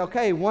king.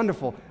 Okay,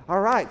 wonderful. All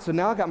right, so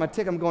now I got my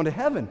ticket. I'm going to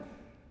heaven.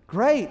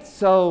 Great.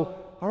 So,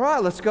 all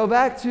right, let's go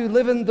back to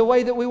living the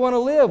way that we want to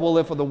live. We'll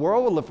live for the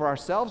world. We'll live for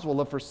ourselves. We'll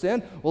live for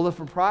sin. We'll live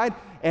for pride.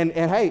 And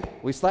hey,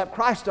 we slap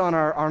Christ on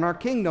our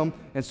kingdom,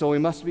 and so we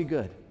must be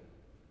good.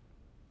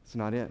 It's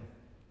not it.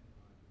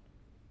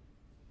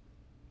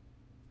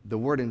 The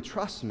word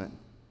entrustment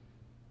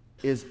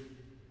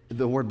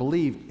the word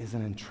believe is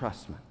an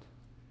entrustment.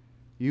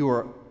 You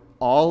are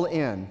all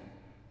in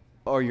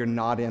or you're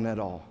not in at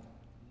all.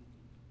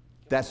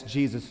 That's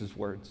Jesus'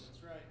 words.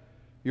 That's right.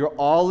 You're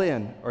all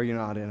in or you're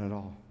not in at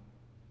all.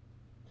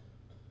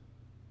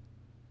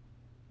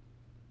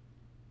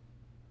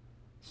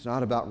 It's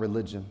not about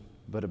religion,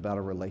 but about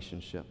a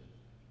relationship.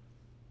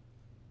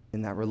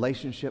 And that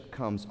relationship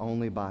comes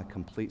only by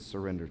complete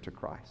surrender to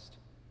Christ.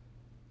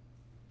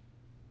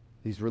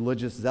 These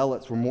religious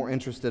zealots were more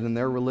interested in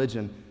their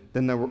religion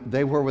than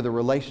they were with a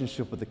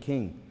relationship with the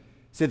king.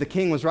 See, the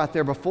king was right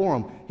there before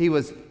them. He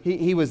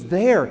was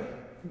there.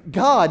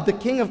 God, the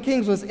King of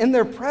Kings, was in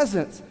their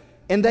presence.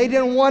 And they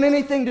didn't want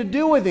anything to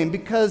do with him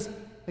because,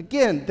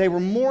 again, they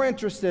were more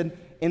interested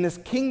in this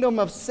kingdom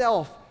of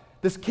self,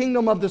 this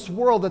kingdom of this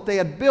world that they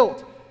had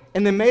built.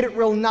 And they made it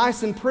real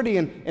nice and pretty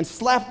and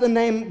slapped the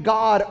name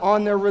God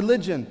on their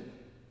religion.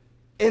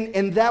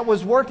 And that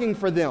was working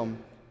for them.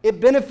 It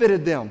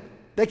benefited them.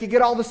 They could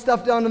get all the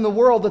stuff done in the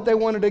world that they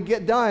wanted to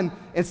get done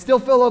and still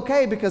feel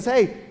okay because,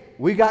 hey,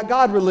 we got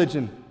God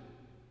religion.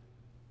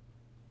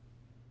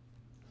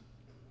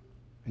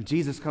 And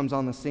Jesus comes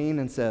on the scene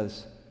and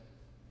says,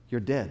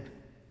 you're dead.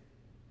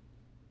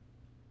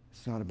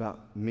 It's not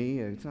about me.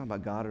 It's not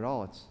about God at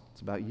all.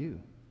 It's about you.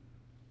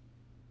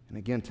 And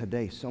again,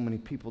 today, so many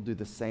people do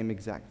the same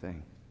exact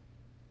thing.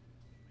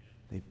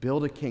 They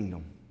build a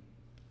kingdom.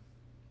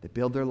 They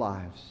build their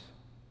lives.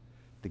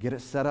 They get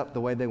it set up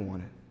the way they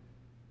want it.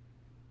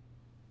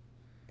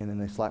 And then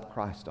they slap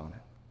Christ on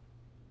it.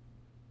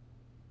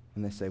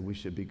 And they say, we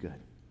should be good.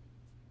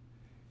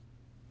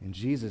 And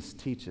Jesus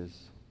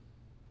teaches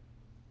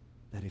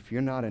that if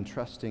you're not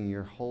entrusting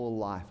your whole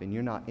life and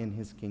you're not in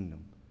his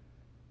kingdom,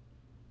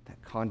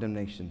 that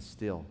condemnation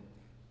still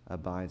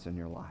abides in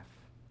your life.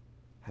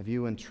 Have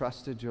you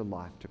entrusted your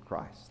life to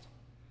Christ?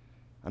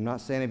 I'm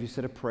not saying have you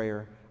said a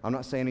prayer. I'm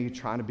not saying are you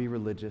trying to be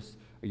religious,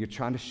 or you're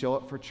trying to show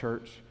up for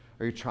church,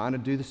 or you're trying to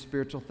do the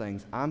spiritual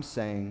things. I'm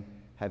saying,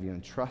 have you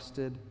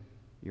entrusted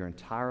your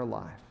entire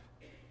life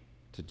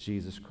to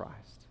Jesus Christ?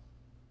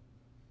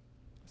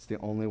 It's the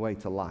only way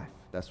to life.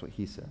 That's what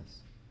he says.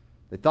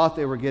 They thought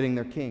they were getting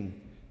their king.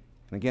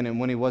 And again, and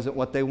when he wasn't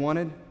what they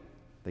wanted,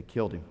 they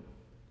killed him.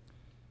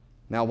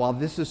 Now, while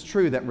this is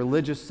true that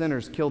religious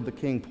sinners killed the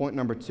king, point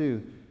number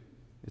 2,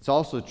 it's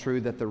also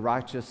true that the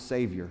righteous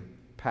Savior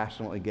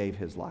passionately gave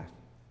his life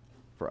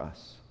for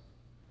us.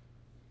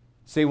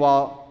 See,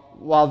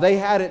 while they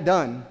had it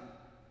done,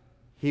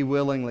 he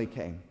willingly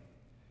came.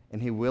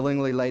 And he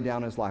willingly laid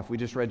down his life. We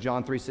just read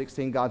John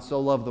 3:16, God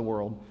so loved the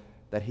world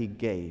that he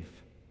gave.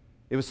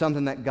 It was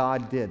something that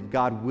God did.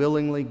 God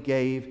willingly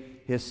gave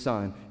his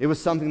son. It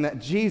was something that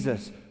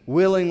Jesus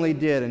willingly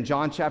did. In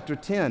John chapter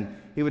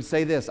 10, he would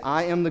say this,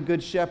 I am the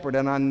good shepherd,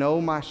 and I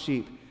know my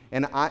sheep,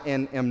 and I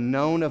am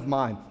known of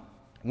mine.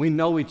 We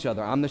know each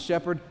other. I'm the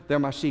shepherd, they're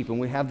my sheep, and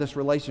we have this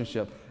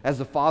relationship. As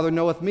the Father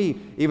knoweth me,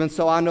 even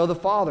so I know the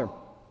Father.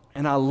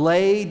 And I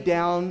lay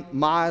down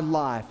my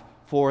life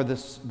for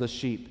the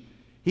sheep.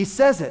 He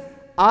says it.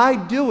 I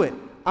do it.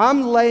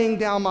 I'm laying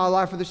down my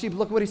life for the sheep.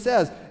 Look what he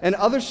says. And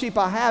other sheep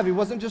I have. He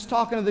wasn't just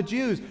talking to the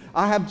Jews.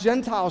 I have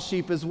Gentile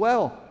sheep as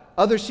well.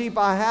 Other sheep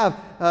I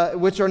have,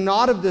 which are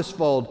not of this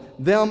fold.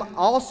 Them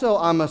also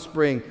I must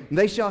bring.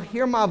 They shall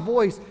hear my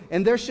voice,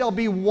 and there shall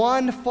be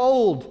one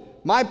fold,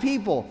 my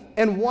people,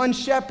 and one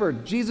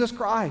shepherd, Jesus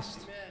Christ.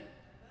 Amen.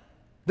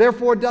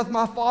 Therefore doth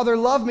my Father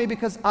love me,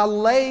 because I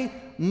lay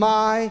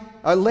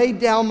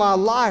down my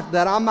life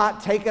that I might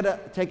take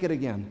it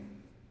again.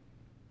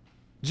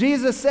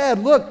 Jesus said,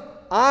 look,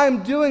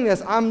 I'm doing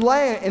this. I'm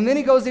laying. And then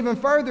he goes even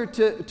further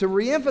to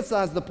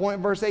reemphasize the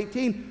point, verse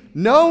 18.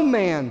 No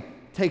man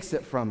takes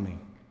it from me,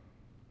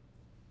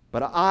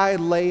 but I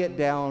lay it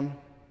down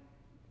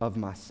of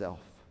myself,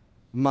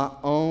 my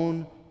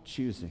own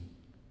choosing.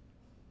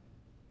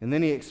 And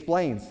then he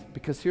explains,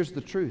 because here's the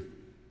truth.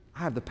 I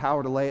have the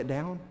power to lay it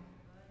down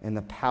and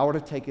the power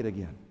to take it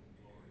again,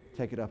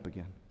 take it up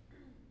again.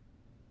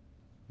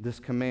 This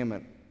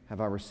commandment have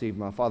I received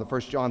my Father.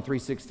 1 John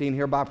 3:16,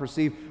 hereby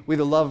perceive we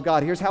the love of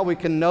God. Here's how we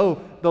can know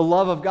the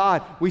love of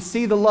God. We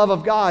see the love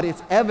of God.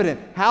 It's evident.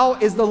 How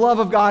is the love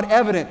of God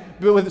evident?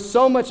 But with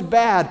so much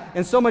bad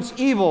and so much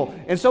evil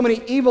and so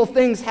many evil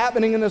things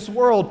happening in this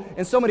world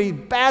and so many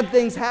bad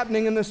things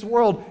happening in this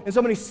world and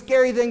so many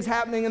scary things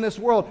happening in this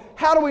world,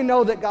 how do we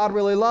know that God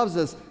really loves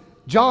us?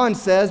 John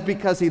says,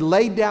 because he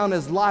laid down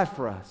his life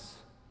for us.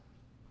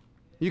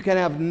 You can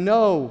have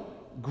no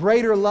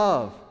greater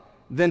love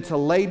than to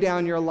lay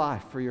down your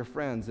life for your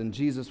friends. And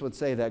Jesus would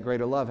say that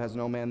greater love has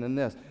no man than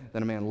this,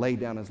 than a man lay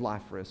down his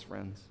life for his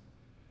friends.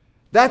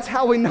 That's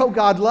how we know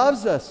God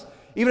loves us.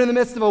 Even in the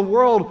midst of a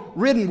world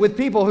ridden with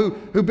people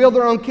who build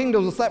their own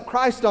kingdoms and slap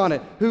Christ on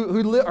it,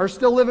 who are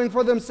still living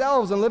for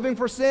themselves and living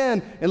for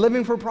sin and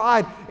living for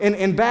pride,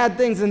 and bad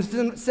things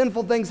and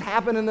sinful things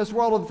happen in this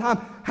world all the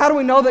time. How do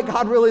we know that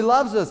God really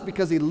loves us?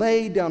 Because he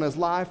laid down his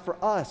life for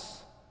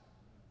us.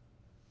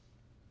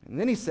 And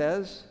then he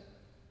says,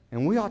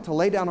 and we ought to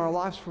lay down our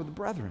lives for the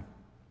brethren.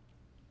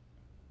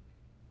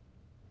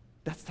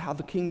 That's how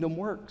the kingdom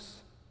works.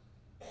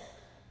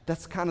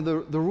 That's kind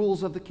of the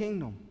rules of the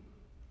kingdom.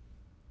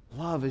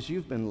 Love as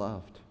you've been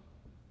loved.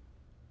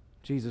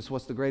 Jesus,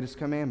 what's the greatest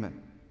commandment?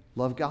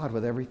 Love God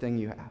with everything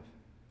you have.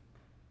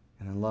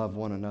 And then love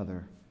one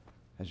another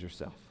as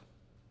yourself.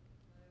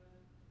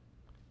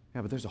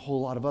 Yeah, but there's a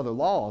whole lot of other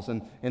laws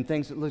and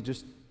things that, look,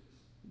 just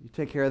you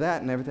take care of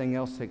that and everything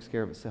else takes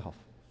care of itself.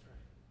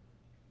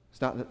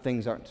 It's not that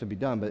things aren't to be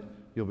done, but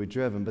you'll be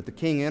driven. But the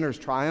king enters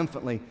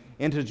triumphantly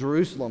into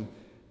Jerusalem.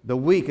 The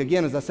week,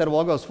 again, as I said a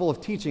while ago, is full of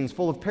teachings,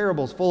 full of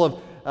parables, full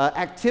of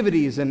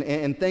activities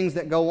and things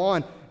that go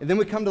on. And then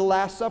we come to the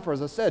Last Supper.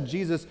 As I said,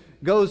 Jesus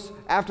goes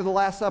after the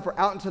Last Supper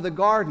out into the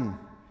garden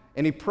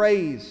and he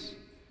prays.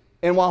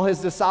 And while his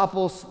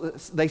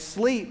disciples, they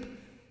sleep,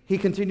 he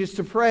continues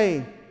to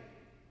pray.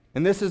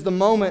 And this is the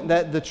moment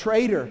that the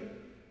traitor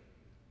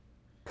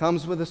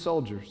comes with the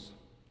soldiers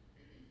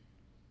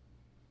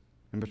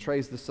and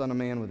betrays the Son of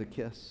Man with a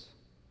kiss.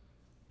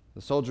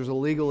 The soldiers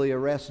illegally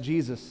arrest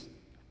Jesus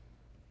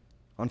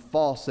on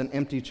false and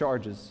empty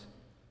charges.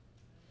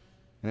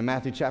 And in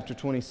Matthew chapter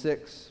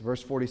 26,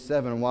 verse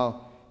 47,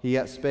 while he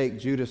yet spake,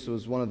 Judas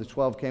was one of the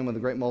 12, came with a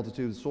great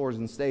multitude of swords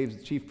and staves,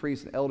 the chief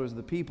priests and elders of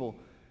the people.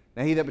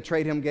 Now he that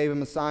betrayed him gave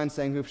him a sign,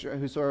 saying,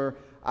 Whosoever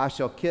I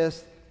shall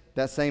kiss,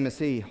 that same is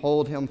he.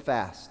 Hold him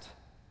fast.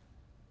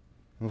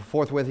 And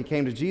forthwith he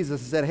came to Jesus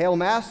and said, Hail,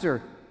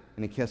 Master!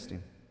 And he kissed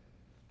him.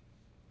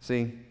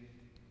 See, the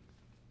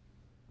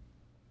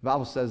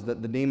Bible says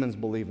that the demons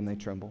believe and they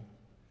tremble.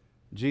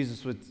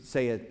 Jesus would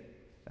say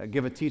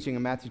give a teaching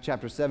in Matthew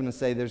chapter 7 and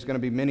say there's going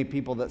to be many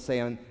people that say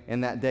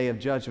in that day of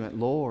judgment,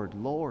 Lord,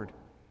 Lord,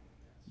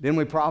 didn't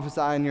we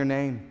prophesy in your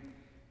name?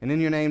 And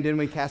in your name didn't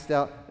we cast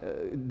out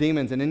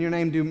demons? And in your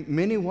name do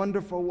many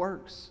wonderful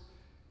works?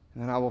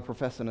 And then I will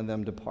profess unto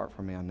them, Depart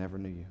from me, I never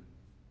knew you,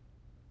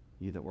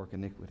 ye that work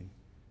iniquity.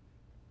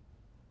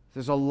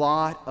 There's a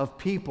lot of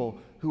people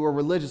who are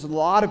religious, a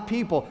lot of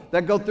people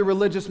that go through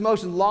religious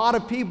motions, a lot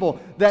of people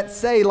that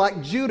say,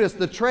 like Judas,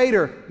 the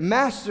traitor,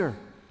 Master,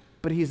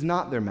 but he's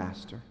not their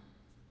master.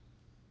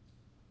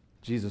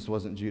 Jesus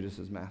wasn't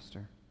Judas's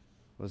master.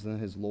 Wasn't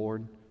his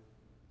Lord?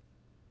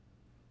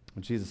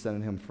 When Jesus said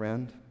unto him,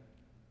 Friend,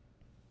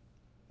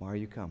 why are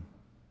you come?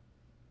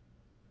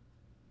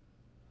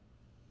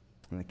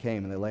 And they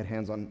came, and they laid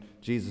hands on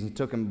Jesus and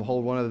took him.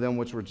 Behold, one of them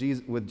which were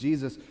with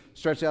Jesus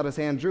stretched out his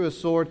hand, drew his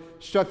sword,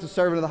 struck the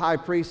servant of the high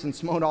priest, and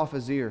smote off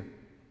his ear.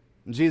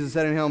 And Jesus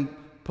said unto him,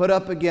 Put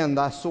up again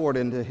thy sword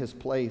into his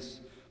place.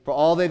 For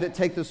all they that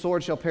take the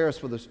sword shall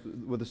perish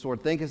with the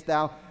sword. Thinkest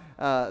thou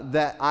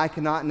that I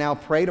cannot now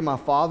pray to my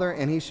Father,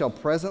 and he shall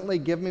presently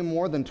give me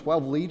more than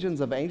 12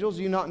 legions of angels?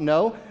 Do you not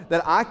know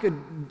that I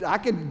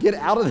could get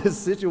out of this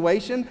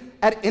situation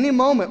at any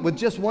moment with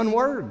just one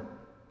word?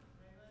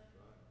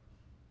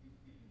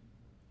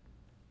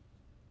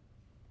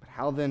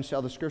 How then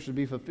shall the scripture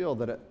be fulfilled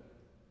that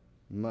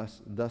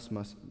thus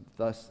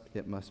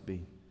it must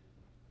be?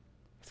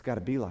 It's got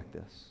to be like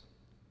this.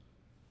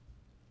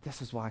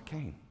 This is why I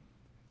came.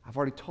 I've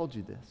already told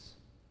you this.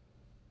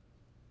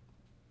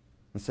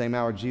 In the same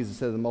hour, Jesus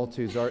said to the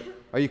multitudes,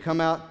 Are you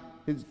come out?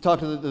 He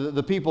talked to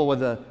the people with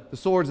the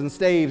swords and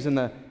staves and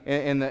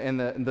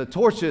the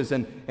torches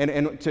and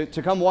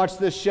to come watch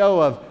this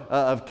show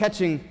of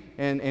catching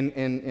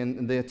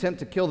and the attempt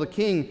to kill the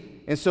king.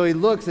 And so he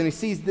looks and he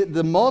sees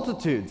the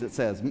multitudes, it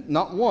says,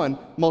 not one,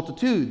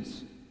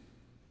 multitudes.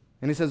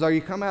 And he says, Are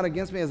you come out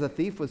against me as a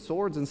thief with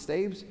swords and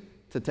staves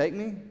to take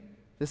me?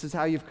 This is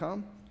how you've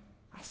come?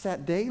 I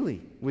sat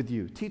daily with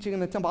you, teaching in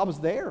the temple. I was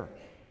there.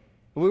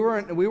 We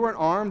weren't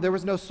armed. There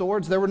was no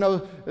swords. There were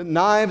no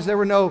knives. There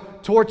were no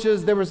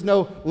torches. There was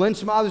no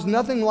lynch mob. There's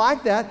nothing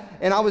like that.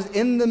 And I was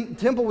in the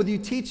temple with you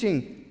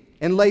teaching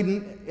and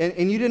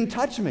you didn't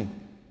touch me.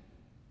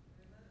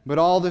 But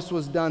all this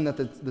was done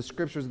that the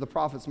scriptures of the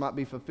prophets might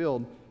be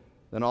fulfilled.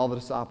 Then all the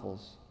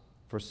disciples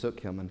forsook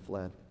him and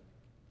fled.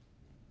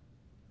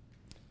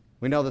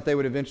 We know that they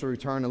would eventually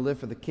return and live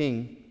for the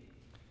king.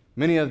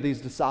 Many of these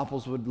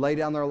disciples would lay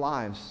down their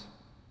lives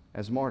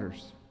as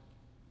martyrs.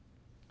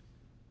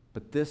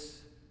 But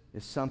this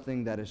is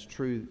something that is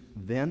true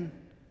then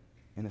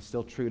and is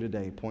still true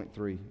today. Point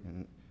 3,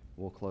 and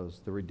we'll close.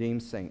 The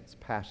redeemed saints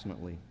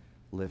passionately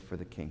live for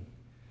the king.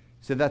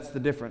 So that's the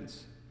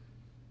difference.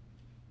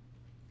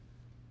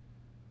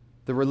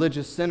 The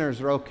religious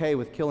sinners are okay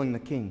with killing the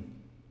king.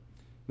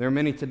 There are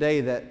many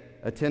today that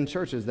attend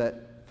churches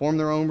that form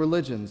their own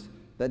religions,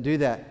 that do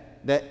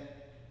that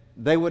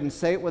they wouldn't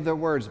say it with their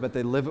words, but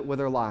they live it with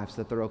their lives,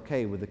 that they're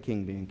okay with the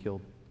king being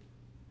killed.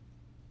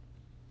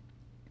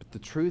 But the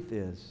truth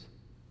is,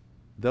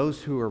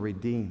 those who are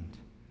redeemed,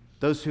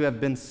 those who have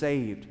been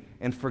saved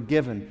and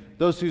forgiven,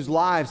 those whose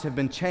lives have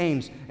been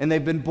changed and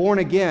they've been born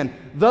again,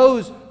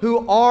 those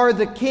who are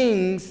the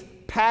kings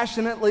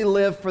passionately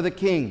live for the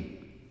king.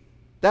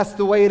 That's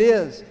the way it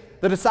is.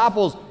 The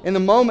disciples, in the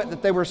moment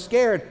that they were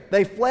scared,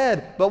 they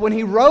fled. But when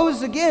he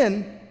rose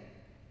again,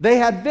 they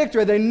had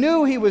victory. They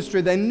knew he was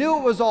true. They knew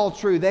it was all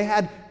true. They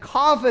had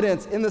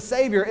confidence in the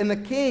Savior, in the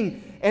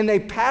King, and they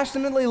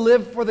passionately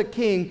lived for the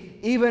King,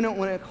 even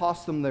when it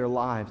cost them their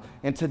lives.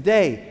 And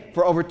today,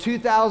 for over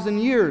 2,000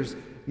 years,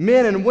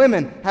 men and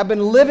women have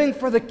been living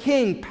for the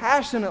King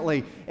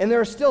passionately. And there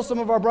are still some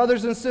of our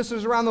brothers and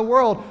sisters around the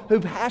world who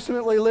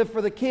passionately live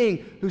for the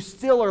King, who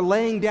still are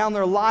laying down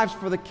their lives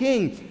for the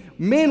King.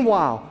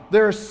 Meanwhile,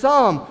 there are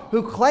some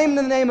who claim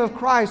the name of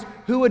Christ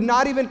who would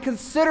not even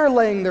consider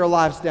laying their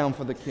lives down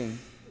for the King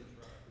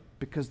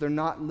because they're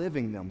not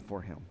living them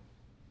for Him.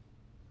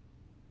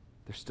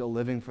 They're still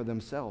living for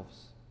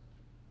themselves.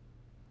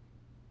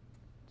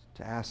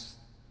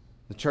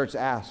 The church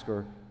asks,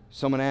 or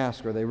someone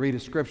asks, or they read a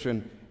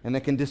scripture and they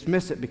can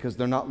dismiss it because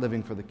they're not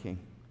living for the King.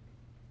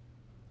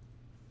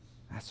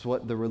 That's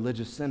what the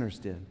religious sinners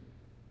did.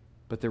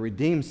 But the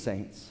redeemed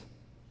saints,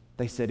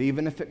 they said,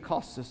 even if it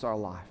costs us our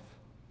life,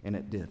 and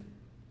it did,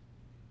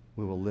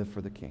 we will live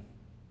for the King.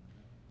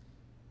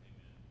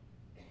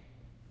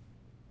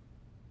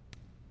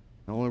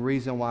 The only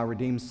reason why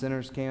redeemed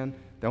sinners can,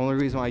 the only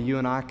reason why you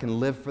and I can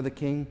live for the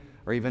King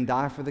or even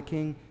die for the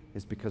King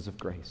is because of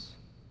grace.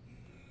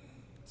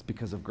 It's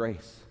because of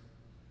grace.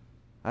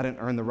 I didn't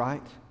earn the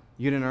right.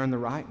 You didn't earn the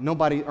right.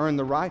 Nobody earned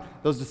the right.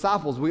 Those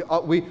disciples, we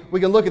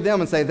can look at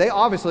them and say they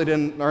obviously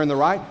didn't earn the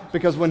right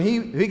because when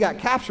he got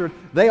captured,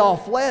 they all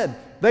fled.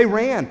 They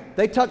ran.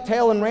 They tucked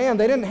tail and ran.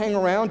 They didn't hang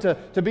around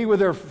to be with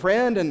their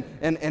friend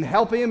and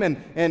help him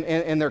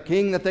and their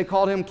king that they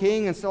called him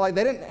king and stuff like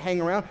that. They didn't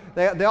hang around.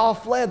 They all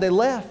fled. They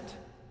left.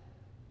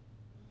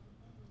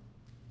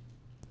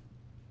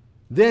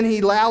 Then he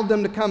allowed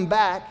them to come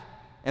back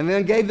and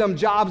then gave them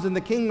jobs in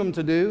the kingdom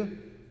to do.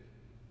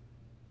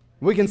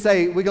 We can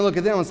look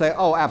at them and say,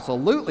 oh,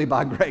 absolutely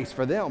by grace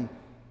for them.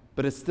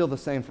 But it's still the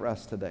same for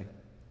us today.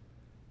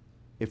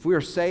 If we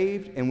are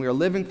saved and we are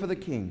living for the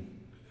King,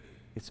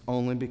 it's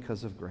only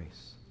because of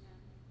grace.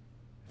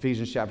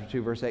 Ephesians chapter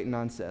 2, verse 8 and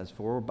 9 says,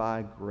 for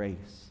by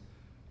grace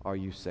are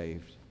you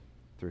saved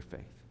through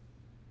faith.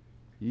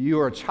 You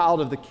are a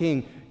child of the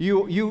King.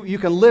 You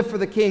can live for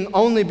the King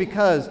only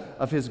because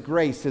of His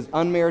grace, His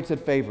unmerited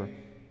favor.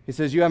 He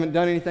says, you haven't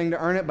done anything to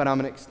earn it, but I'm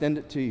going to extend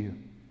it to you.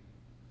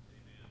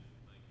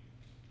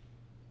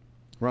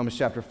 Romans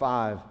chapter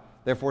 5,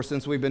 therefore,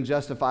 since we've been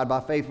justified by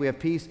faith, we have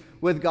peace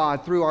with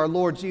God through our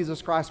Lord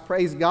Jesus Christ.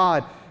 Praise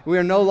God. We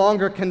are no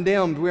longer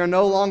condemned. We are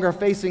no longer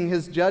facing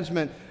His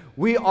judgment.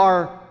 We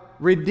are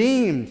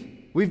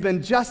redeemed. We've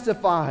been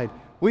justified.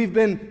 We've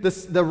been,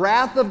 the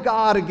wrath of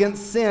God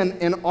against sin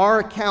in our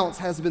accounts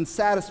has been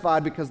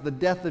satisfied because of the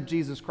death of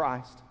Jesus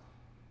Christ.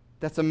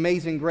 That's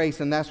amazing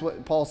grace, and that's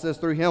what Paul says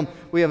through Him.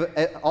 We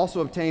have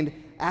also obtained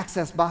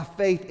access by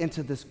faith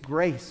into this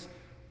grace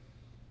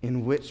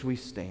in which we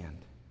stand.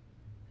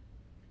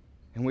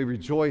 And we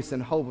rejoice in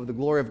hope of the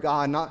glory of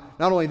God. Not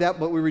only that,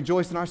 but we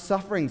rejoice in our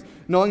sufferings,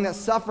 knowing that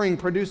suffering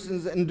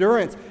produces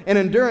endurance, and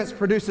endurance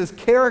produces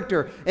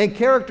character, and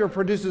character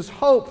produces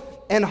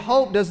hope, and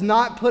hope does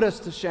not put us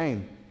to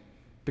shame,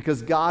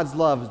 because God's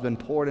love has been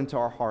poured into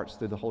our hearts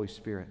through the Holy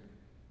Spirit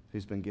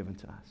who's been given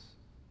to us.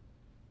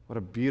 What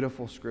a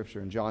beautiful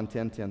scripture in John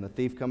 10:10. The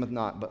thief cometh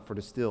not but for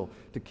to steal,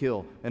 to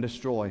kill, and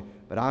destroy.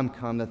 But I'm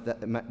come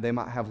that they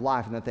might have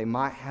life and that they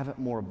might have it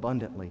more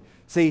abundantly.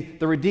 See,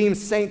 the redeemed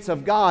saints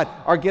of God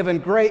are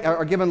given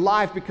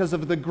life because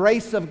of the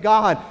grace of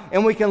God.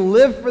 And we can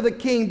live for the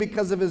King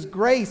because of His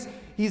grace.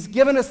 He's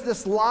given us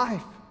this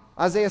life.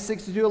 Isaiah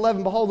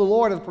 62:11, behold, the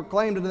Lord hath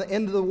proclaimed to the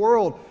end of the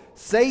world.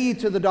 Say ye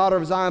to the daughter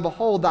of Zion,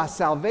 behold, thy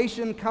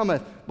salvation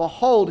cometh.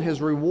 Behold,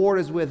 His reward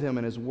is with Him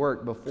and His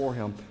work before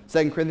Him.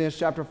 2 Corinthians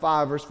chapter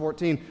 5, verse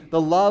 14. The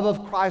love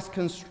of Christ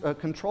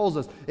controls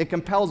us. It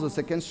compels us.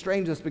 It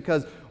constrains us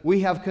because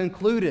we have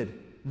concluded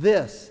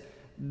this,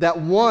 that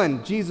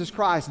one, Jesus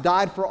Christ,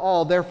 died for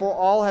all. Therefore,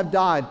 all have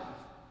died.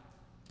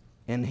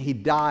 And He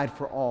died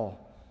for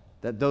all,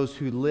 that those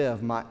who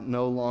live might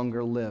no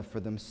longer live for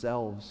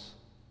themselves,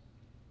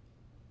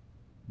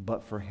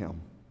 but for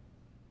Him,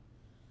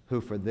 who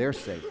for their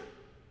sake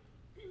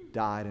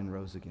died and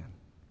rose again.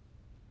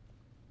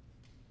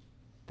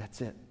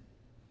 That's it.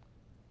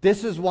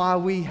 This is why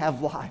we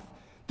have life.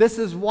 This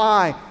is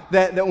why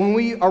that when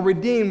we are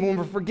redeemed, when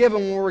we're forgiven,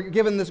 when we're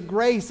given this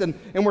grace and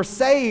we're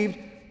saved,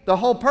 the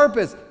whole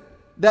purpose,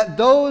 that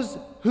those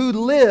who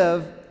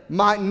live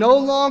might no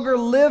longer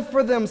live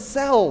for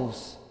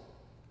themselves,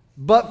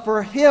 but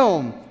for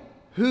Him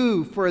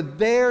who for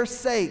their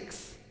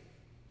sakes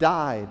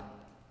died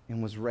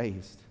and was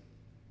raised.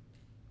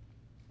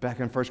 Back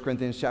in 1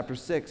 Corinthians chapter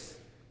 6,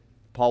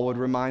 Paul would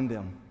remind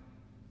them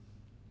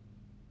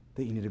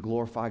that you need to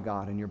glorify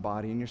God in your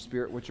body and your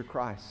spirit, which are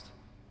Christ.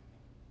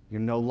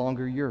 You're no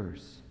longer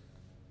yours,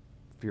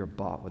 for you're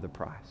bought with a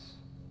price.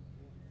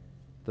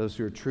 Those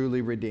who are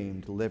truly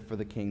redeemed live for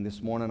the King.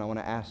 This morning I want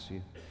to ask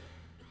you,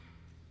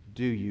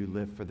 do you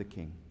live for the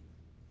King?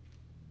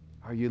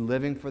 Are you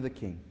living for the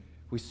King?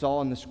 We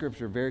saw in the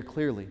scripture very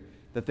clearly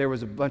that there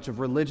was a bunch of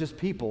religious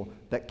people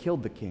that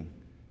killed the King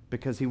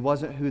because He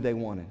wasn't who they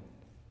wanted.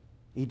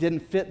 He didn't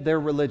fit their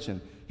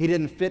religion. He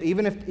didn't fit,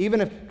 even if,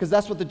 because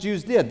that's what the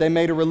Jews did. They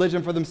made a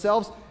religion for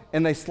themselves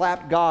and they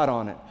slapped God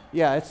on it.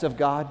 Yeah, it's of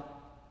God.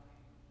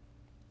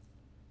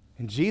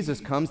 And Jesus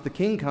comes, the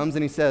King comes,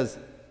 and He says,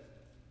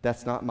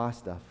 that's not my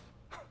stuff.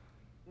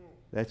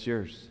 That's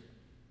yours.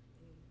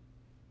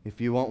 If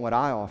you want what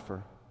I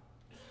offer,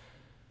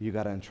 you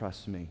got to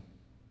entrust me.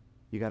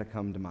 You got to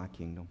come to my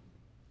kingdom.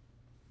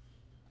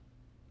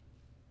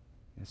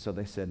 And so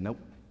they said, nope.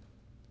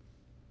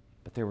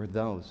 But there were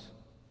those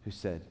who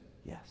said,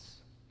 yes,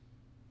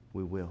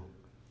 we will.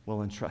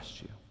 We'll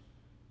entrust you.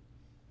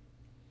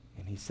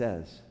 And he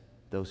says,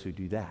 those who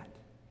do that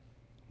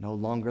no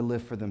longer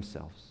live for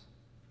themselves,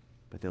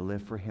 but they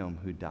live for him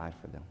who died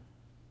for them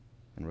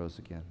and rose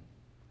again.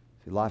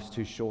 See, life's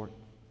too short.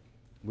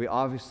 We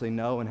obviously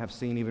know and have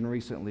seen even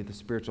recently the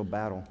spiritual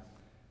battle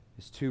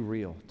is too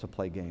real to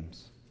play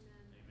games.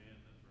 Amen.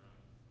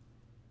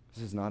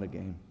 This is not a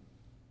game.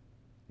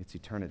 It's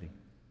eternity.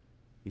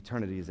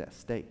 Eternity is at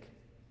stake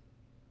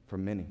for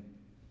many.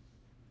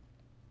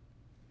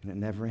 And it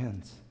never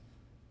ends.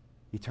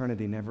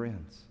 Eternity never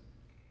ends.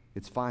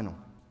 It's final.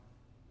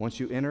 Once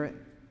you enter it,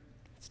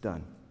 it's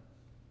done.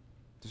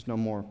 There's no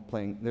more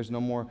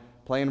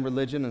playing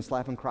religion and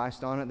slapping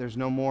Christ on it. There's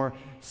no more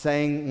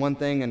saying one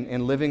thing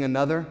and living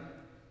another.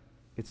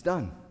 It's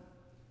done.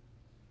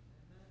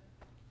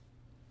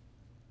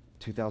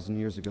 2,000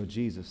 years ago,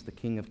 Jesus, the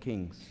King of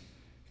Kings,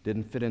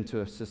 didn't fit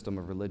into a system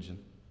of religion.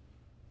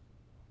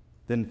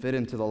 Didn't fit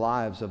into the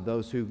lives of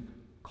those who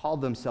called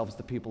themselves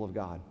the people of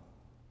God.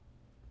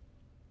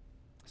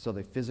 So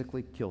they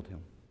physically killed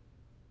him.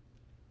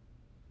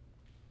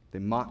 They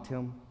mocked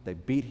him. They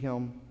beat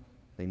him.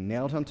 They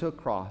nailed him to a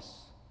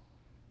cross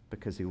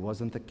because he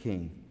wasn't the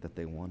king that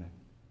they wanted.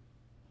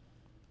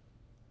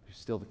 He's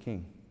still the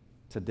king.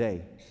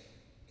 Today,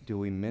 do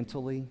we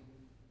mentally,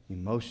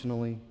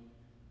 emotionally,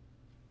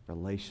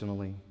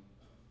 relationally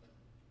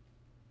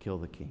kill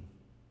the king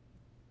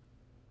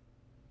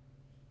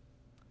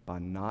by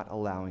not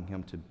allowing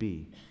him to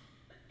be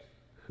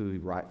who he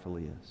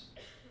rightfully is?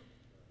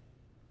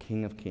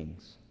 King of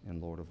Kings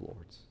and Lord of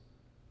Lords.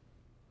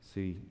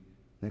 See,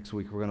 next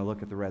week we're going to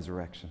look at the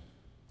resurrection.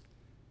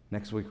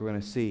 Next week we're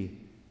going to see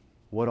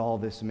what all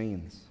this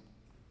means.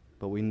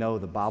 But we know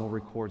the Bible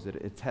records it.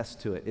 It attests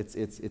to it.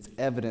 Its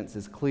evidence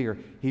is clear.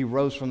 He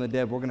rose from the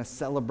dead. We're going to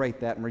celebrate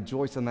that and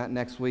rejoice in that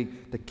next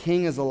week. The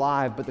King is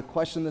alive. But the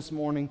question this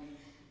morning,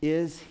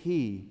 is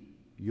he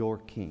your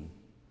king?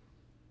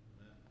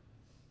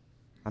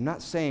 I'm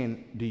not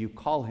saying, do you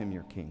call him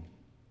your king?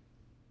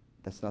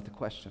 That's not the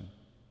question.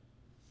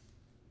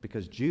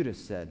 Because Judas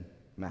said,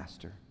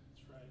 Master.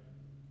 That's right.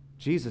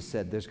 Jesus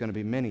said, there's going to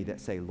be many that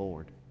say,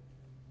 Lord.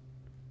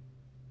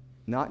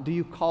 Not do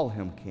you call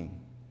him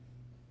king?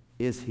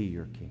 Is he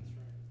your king?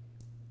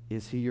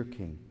 Is he your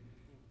king?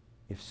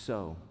 If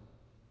so,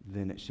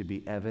 then it should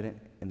be evident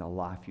in the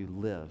life you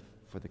live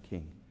for the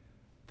king.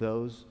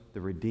 Those,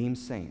 the redeemed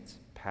saints,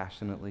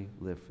 passionately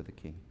live for the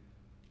king.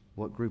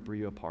 What group are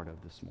you a part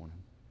of this morning?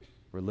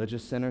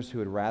 Religious sinners who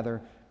would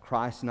rather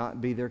Christ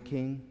not be their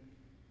king?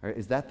 Or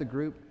is that the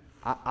group?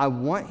 I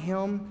want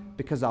him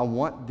because I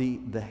want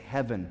the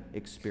heaven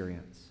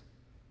experience.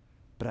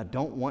 But I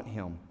don't want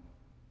him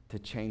to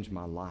change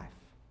my life.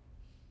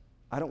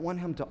 I don't want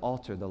him to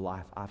alter the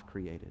life I've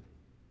created.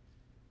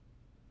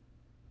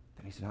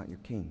 Then he's not your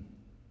king.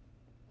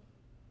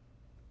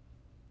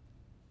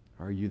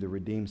 Are you the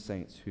redeemed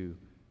saints who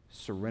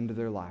surrender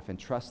their life and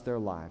trust their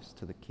lives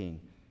to the king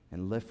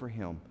and live for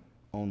him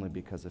only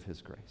because of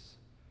his grace?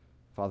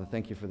 Father,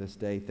 thank you for this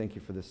day. Thank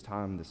you for this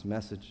time, this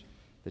message,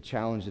 the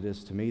challenge it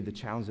is to me, the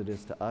challenge it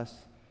is to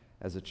us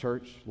as a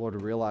church. Lord, to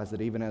realize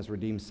that even as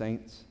redeemed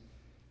saints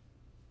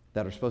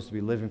that are supposed to be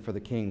living for the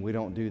king, we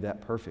don't do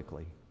that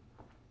perfectly.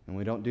 And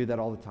we don't do that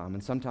all the time.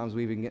 And sometimes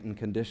we even get in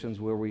conditions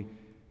where we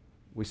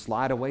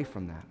slide away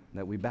from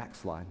that we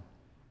backslide.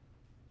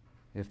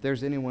 If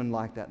there's anyone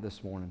like that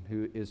this morning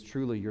who is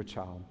truly your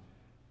child,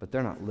 but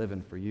they're not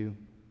living for you,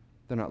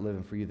 they're not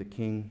living for you, the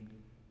king,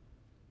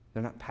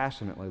 they're not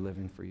passionately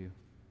living for you.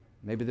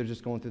 Maybe they're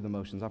just going through the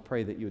motions. I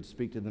pray that you would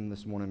speak to them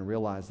this morning and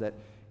realize that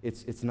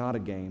it's not a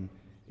game.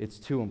 It's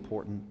too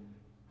important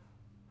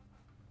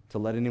to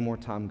let any more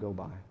time go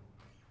by.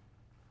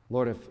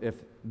 Lord, if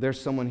there's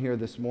someone here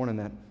this morning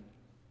that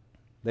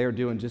they are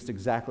doing just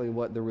exactly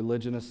what the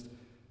religionists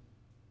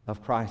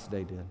of Christ's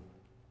day did.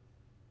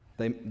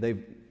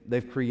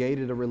 They've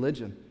created a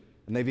religion,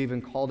 and they've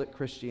even called it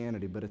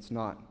Christianity, but it's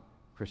not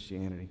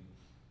Christianity.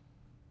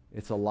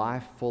 It's a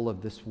life full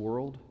of this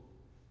world,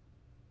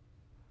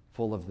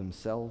 full of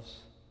themselves,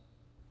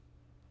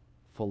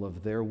 full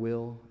of their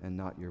will and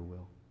not your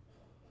will.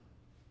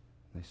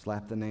 They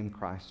slap the name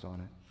Christ on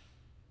it.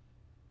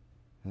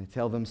 And they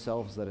tell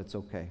themselves that it's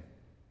okay.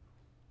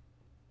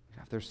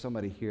 If there's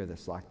somebody here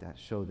that's like that,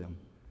 show them.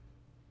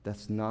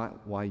 That's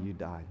not why you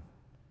died.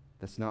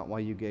 That's not why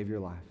you gave your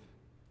life.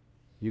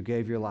 You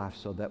gave your life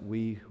so that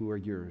we who are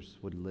yours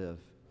would live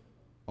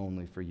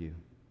only for you.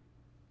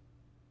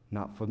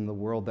 Not from the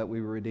world that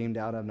we were redeemed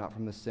out of, not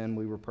from the sin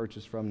we were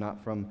purchased from,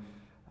 not from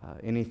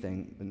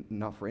anything,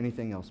 not for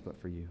anything else but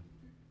for you.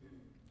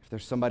 If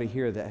there's somebody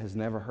here that has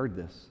never heard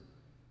this,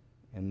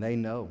 and they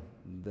know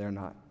they're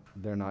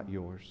not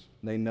yours.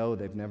 They know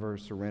they've never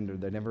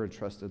surrendered. They've never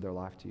entrusted their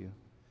life to you.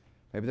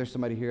 Maybe there's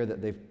somebody here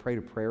that they've prayed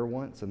a prayer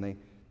once and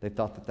they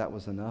thought that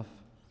was enough.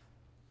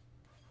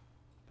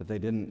 that they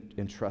didn't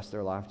entrust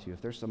their life to you.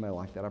 If there's somebody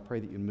like that, I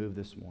pray that you move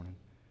this morning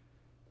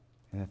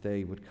and that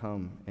they would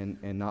come and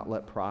not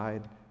let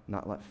pride,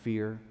 not let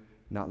fear,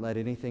 not let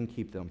anything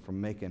keep them from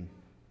making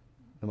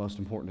the most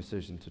important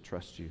decision to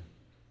trust you.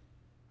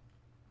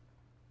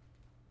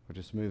 We're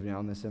just moving out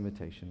on this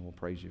invitation. We'll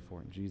praise you for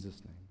it in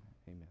Jesus' name.